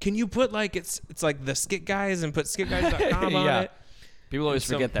description. Can you put like it's like the Skit Guys and put skitguys.com on Yeah. it? People always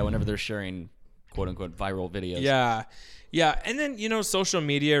So- forget that whenever they're sharing quote unquote viral videos. Yeah. And then, you know, social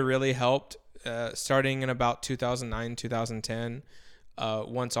media really helped starting in about 2009, 2010.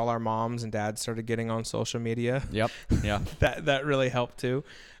 Once all our moms and dads started getting on social media, Yep. Yeah. that really helped too.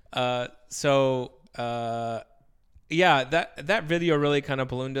 Yeah, that video really kind of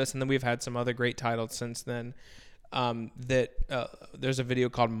ballooned us, and then we've had some other great titles since then. There's a video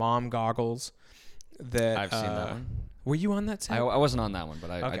called Mom Goggles that I've seen that one. Were you on that I set? wasn't on that one, but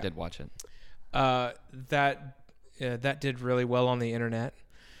I Okay. did watch it. That did really well on the internet,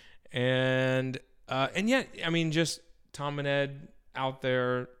 and yet, I mean, just Tom and Ed out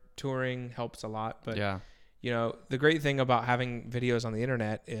there touring helps a lot. But Yeah. you know, the great thing about having videos on the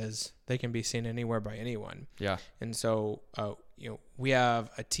internet is they can be seen anywhere by anyone. Yeah. And so, you know, we have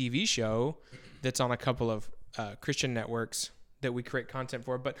a TV show that's on a couple of Christian networks that we create content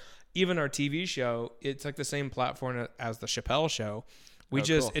for. But even our TV show, it's like the same platform as the Chappelle Show.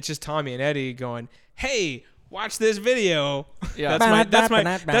 Cool. It's just Tommy and Eddie going, hey, watch this video. Yeah. That's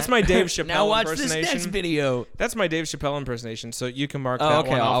my Dave Chappelle Now watch this impersonation. next video. That's my Dave Chappelle impersonation. So you can mark Oh, that okay.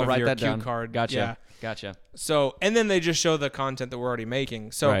 one off I'll of write your that cue down. card. Gotcha. Yeah. Gotcha. So, and then they just show the content that we're already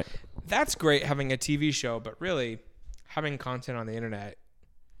making. So Right. that's great having a TV show, but really having content on the internet.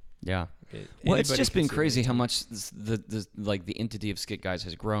 Yeah. Well, it's anybody just can been see crazy it. how much the entity of Skit Guys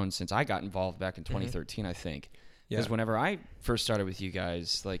has grown since I got involved back in 2013, I think. Because Yeah. whenever I first started with you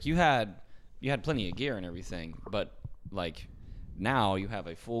guys, like you had plenty of gear and everything, but like now you have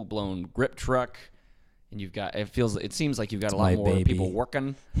a full blown grip truck, and it seems like you've got a lot my more baby. people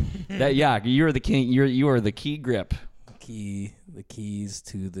working. You're the king. You are the key grip. The keys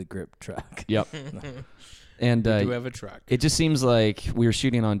to the grip truck. Yep. And We do have a truck. it just seems like we were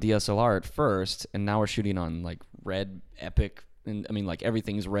shooting on DSLR at first, and now we're shooting on like Red Epic, and I mean like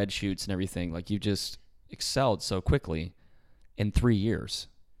everything's Red shoots and everything. Like you just excelled so quickly in 3 years.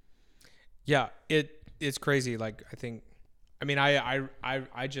 Yeah, it's crazy. Like I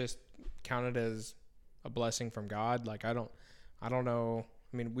just count it as a blessing from God. Like I don't know.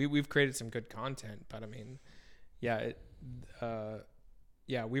 I mean, we've created some good content, but I mean, yeah,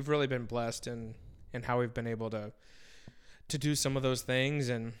 we've really been blessed in how we've been able to do some of those things,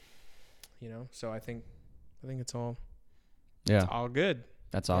 and so I think it's all good.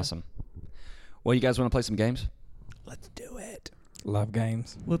 That's awesome. Well, you guys want to play some games? Let's do it. Love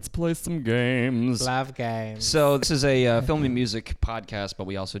games. Let's play some games. Love games. So this is a film and music podcast, but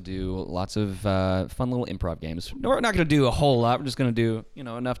we also do lots of fun little improv games. No, we're not going to do a whole lot. We're just going to do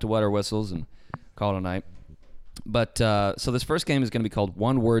enough to wet our whistles and call it a night. But so this first game is going to be called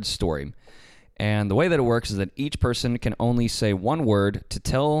One Word Story. And the way that it works is that each person can only say one word to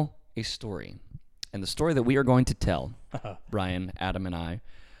tell a story. And the story that we are going to tell, Brian, Adam, and I,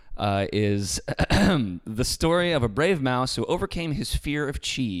 is the story of a brave mouse who overcame his fear of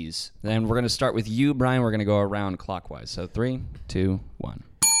cheese. Then we're going to start with you, Brian. We're going to go around clockwise. So 3, 2, 1.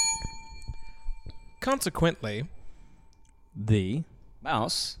 Consequently, The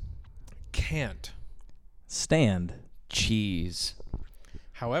Mouse, can't. stand. cheese,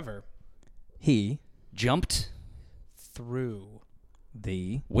 However, He jumped, through,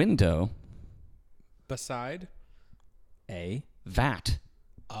 the window, beside, a vat,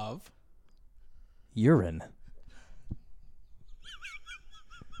 of, urine.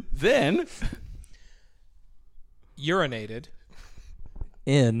 then urinated,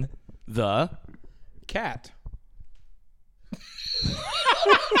 In the cat.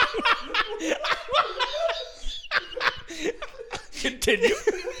 continue.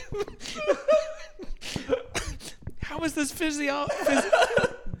 How is this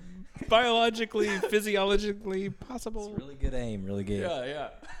biologically, physiologically possible? really good aim. Really good.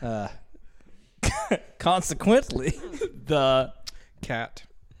 Yeah. Consequently, The Cat.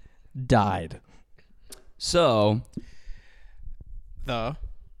 died. so The,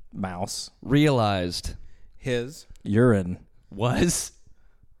 Mouse. realized his, Urine. was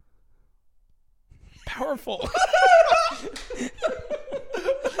powerful.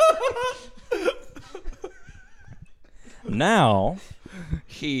 Now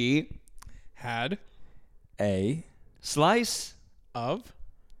he Had, a slice of,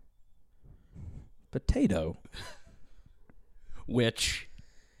 potato. which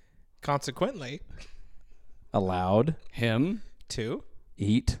consequently, Allowed him to,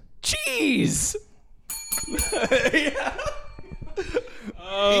 eat. cheese.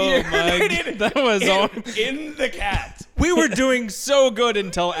 oh my, that was all. in the cat. We were doing so good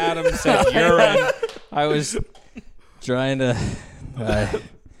until Adam said urine. I was trying to. A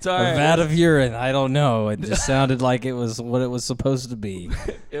Sorry. vat of urine. I don't know. It just sounded like it was what it was supposed to be.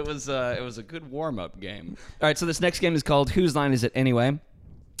 It was a good warm-up game. All right, so this next game is called Whose Line Is It Anyway?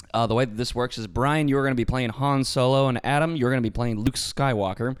 The way that this works is, Brian, you're going to be playing Han Solo, and Adam, you're going to be playing Luke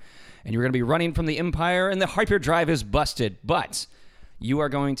Skywalker, and you're going to be running from the Empire, and the hyperdrive is busted. But you are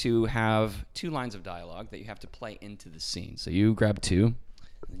going to have 2 lines of dialogue that you have to play into the scene. So you grab 2,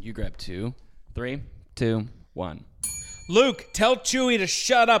 and you grab 2. 3, 2, 1. Luke, tell Chewie to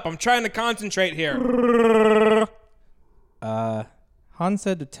shut up. I'm trying to concentrate here. Han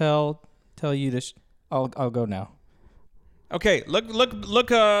said to tell you to. I'll go now. Okay, look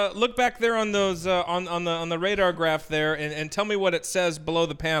back there on those on the radar graph there, and tell me what it says below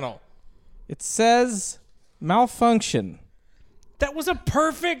the panel. It says malfunction. That was a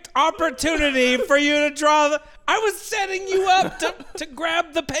perfect opportunity for you to draw I was setting you up to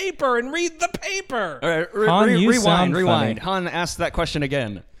grab the paper and read the paper. All right, Han, you sound rewind. funny. Han, ask that question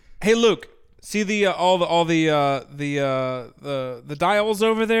again. Hey, Luke, see the all the dials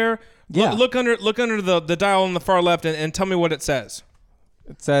over there? Yeah. Look under the dial on the far left and tell me what it says.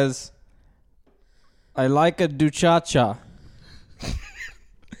 It says I like a duchacha.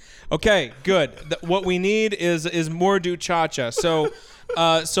 Okay, good. What we need is more duchacha.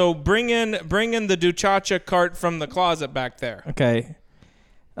 So bring in the duchacha cart from the closet back there. Okay.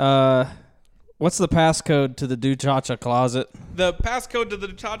 What's the passcode to the duchacha closet? The passcode to the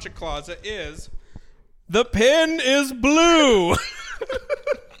duchacha closet is the pen is blue.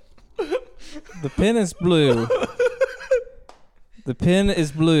 The pen is blue. The pen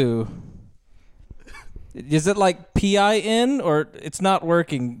is blue. Is it like PIN or it's not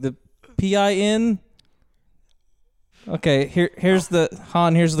working? The PIN? Okay, here's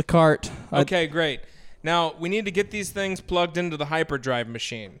the cart. Okay, great. Now we need to get these things plugged into the hyperdrive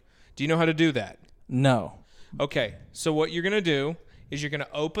machine. Do you know how to do that? No. Okay, so what you're going to do is you're going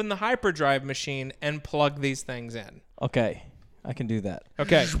to open the hyperdrive machine and plug these things in. Okay, I can do that.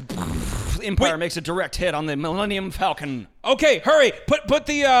 Okay. Empire makes a direct hit on the Millennium Falcon. Okay, hurry. Put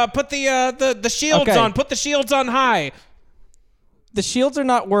the shields Okay. on. Put the shields on high. The shields are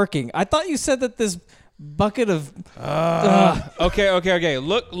not working. I thought you said that this bucket of... Okay.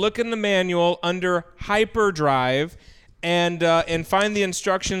 Look in the manual under hyperdrive and find the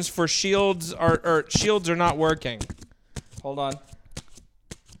instructions for shields or shields are not working. Hold on.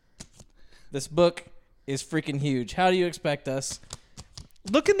 This book is freaking huge. How do you expect us?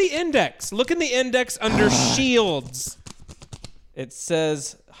 Look in the index. Look in the index under shields. It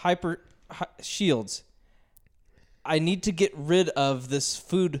says shields. I need to get rid of this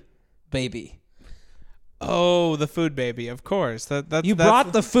food baby. Oh, the food baby, of course. You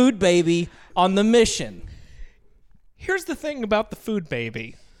brought the food baby on the mission. Here's the thing about the food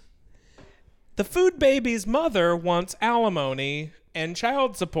baby. The food baby's mother wants alimony and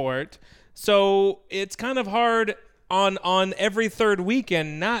child support, so it's kind of hard on every third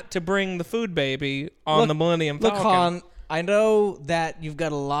weekend not to bring the food baby on the Millennium Falcon. Look, Han, I know that you've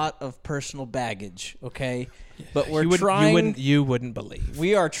got a lot of personal baggage, okay? But You wouldn't believe.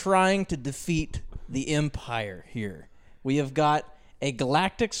 We are trying to defeat the Empire here. We have got a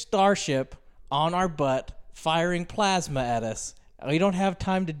galactic starship on our butt firing plasma at us. We don't have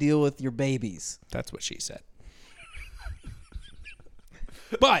time to deal with your babies. That's what she said.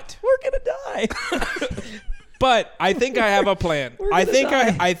 But We're gonna die. But I think I have a plan. I think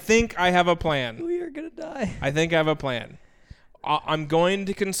I have a plan. We are gonna die. I think I have a plan. I'm going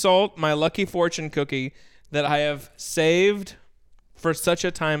to consult my lucky fortune cookie that I have saved for such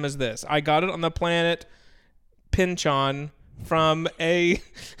a time as this. I got it on the planet Pinchon from a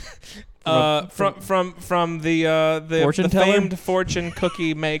from the famed fortune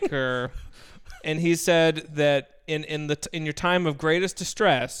cookie maker, and he said that in your time of greatest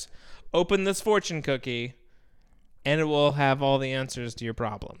distress, open this fortune cookie, and it will have all the answers to your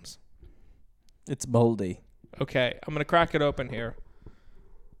problems. It's moldy. Okay, I'm gonna crack it open here.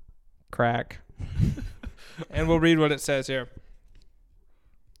 Crack. And we'll read what it says here.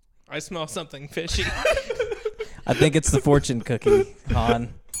 I smell something fishy. I think it's the fortune cookie,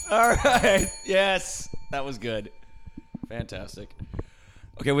 Han. All right. Yes. That was good. Fantastic.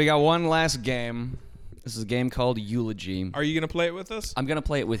 Okay, we got one last game. This is a game called Eulogy. Are you gonna play it with us? I'm going to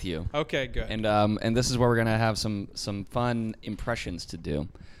play it with you. Okay, good. And this is where we're going to have some fun impressions to do.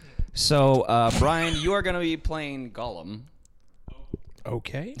 So, Brian, you are going to be playing Gollum.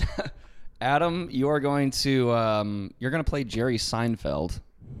 Okay. Adam, you're going to play Jerry Seinfeld.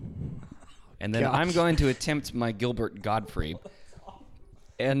 And then I'm going to attempt my Gilbert Godfrey.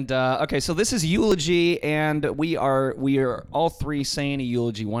 And okay, so this is Eulogy, and we are all three saying a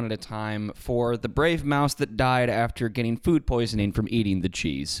eulogy one at a time for the brave mouse that died after getting food poisoning from eating the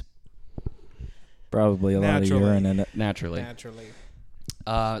cheese. Probably a lot of urine in it. Naturally. Naturally.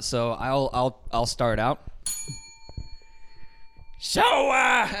 So I'll start out. So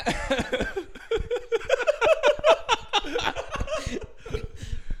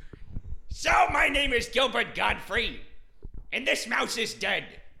So my name is Gilbert Godfrey, and this mouse is dead.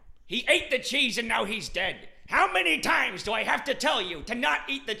 He ate the cheese and now he's dead. How many times do I have to tell you to not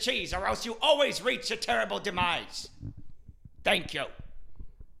eat the cheese or else you always reach a terrible demise? Thank you.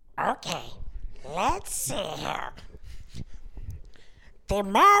 Okay, let's see here. The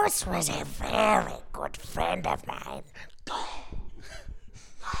mouse was a very good friend of mine.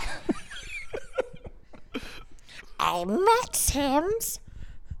 I met him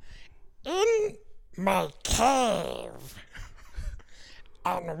in my cave.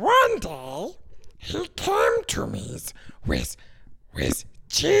 And one day, he came to me with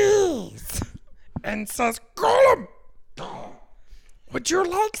cheese and says, Gollum, would you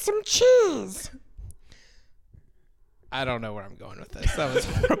like some cheese? I don't know where I'm going with this. That was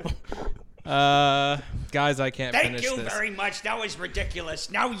horrible. Guys, I can't Thank finish you this. very much. That was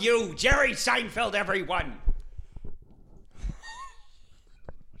ridiculous. Now you, Jerry Seinfeld, everyone.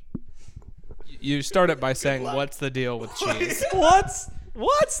 You start it by saying, "What's the deal with cheese?"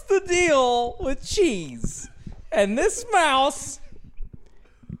 What's the deal with cheese? And this mouse,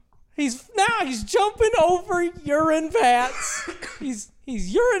 he's jumping over urine vats. He's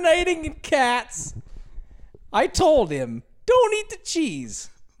urinating in cats. I told him, don't eat the cheese.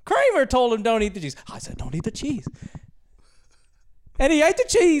 Kramer told him, don't eat the cheese. I said, don't eat the cheese. And he ate the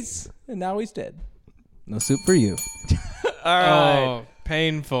cheese, and now he's dead. No soup for you. Oh,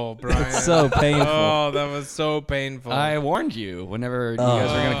 painful, Brian. So painful. Oh, that was so painful. I warned you whenever you guys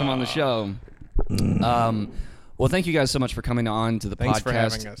were going to come on the show. Well, thank you guys so much for coming on to the Thanks podcast. for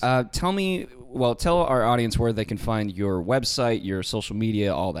having us. Tell our audience where they can find your website, your social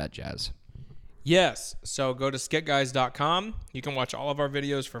media, all that jazz. Yes. So go to skitguys.com. You can watch all of our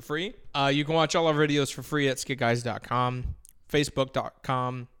videos for free. You can watch all our videos for free at skitguys.com,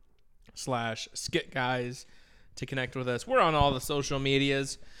 facebook.com/skitguys to connect with us. We're on all the social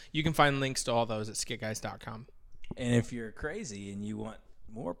medias. You can find links to all those at skitguys.com. And if you're crazy and you want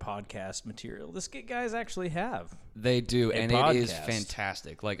more podcast material, the Skit Guys actually have. They do, and podcast. it is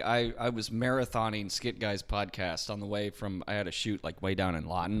fantastic. Like I was marathoning Skit Guys podcast on the way from, I had a shoot like way down in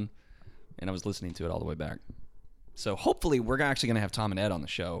Lawton, and I was listening to it all the way back. So hopefully we're actually going to have Tom and Ed on the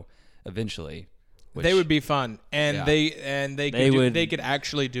show eventually. They would be fun, and Yeah. they could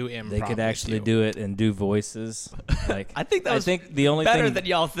actually do improv. They could actually with you. do it and do voices. Like I think that was the only better thing than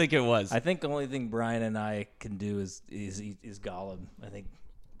y'all think it was. I think the only thing Brian and I can do is Gollum. I think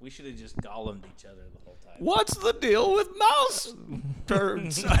we should have just Gollumed each other the whole time. What's the deal with mouse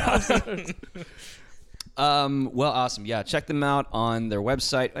turds? Well, awesome. Yeah, check them out on their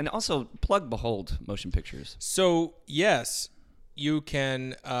website, and also plug Behold Motion Pictures. So yes, you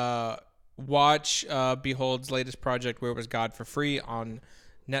can watch Behold's latest project, Where Was God, for free on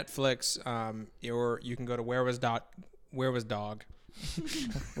Netflix, or you can go to Where Was Dog. Where was the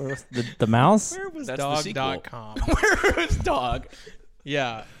mouse? WhereWasDog.com. Where was Dog?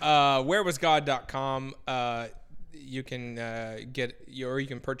 Yeah, wherewasgod.com. You can you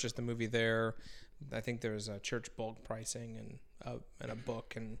can purchase the movie there. I think there's a church bulk pricing and a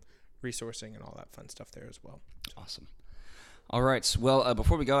book and resourcing and all that fun stuff there as well. Awesome. All right. Well,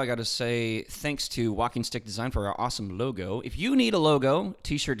 before we go, I got to say thanks to Walking Stick Design for our awesome logo. If you need a logo,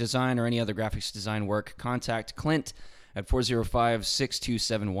 t-shirt design, or any other graphics design work, contact Clint at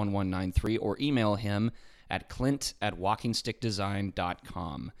 405-627-1193 or email him at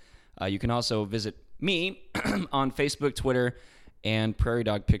clint@walkingstickdesign.com. You can also visit me on Facebook, Twitter, and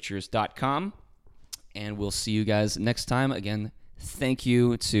prairiedogpictures.com. And we'll see you guys next time. Again, thank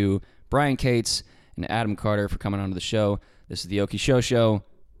you to Brian Cates and Adam Carter for coming onto the show. This is the Okie Show.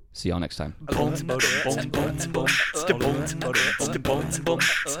 See y'all next time.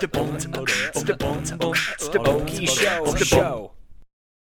 Show.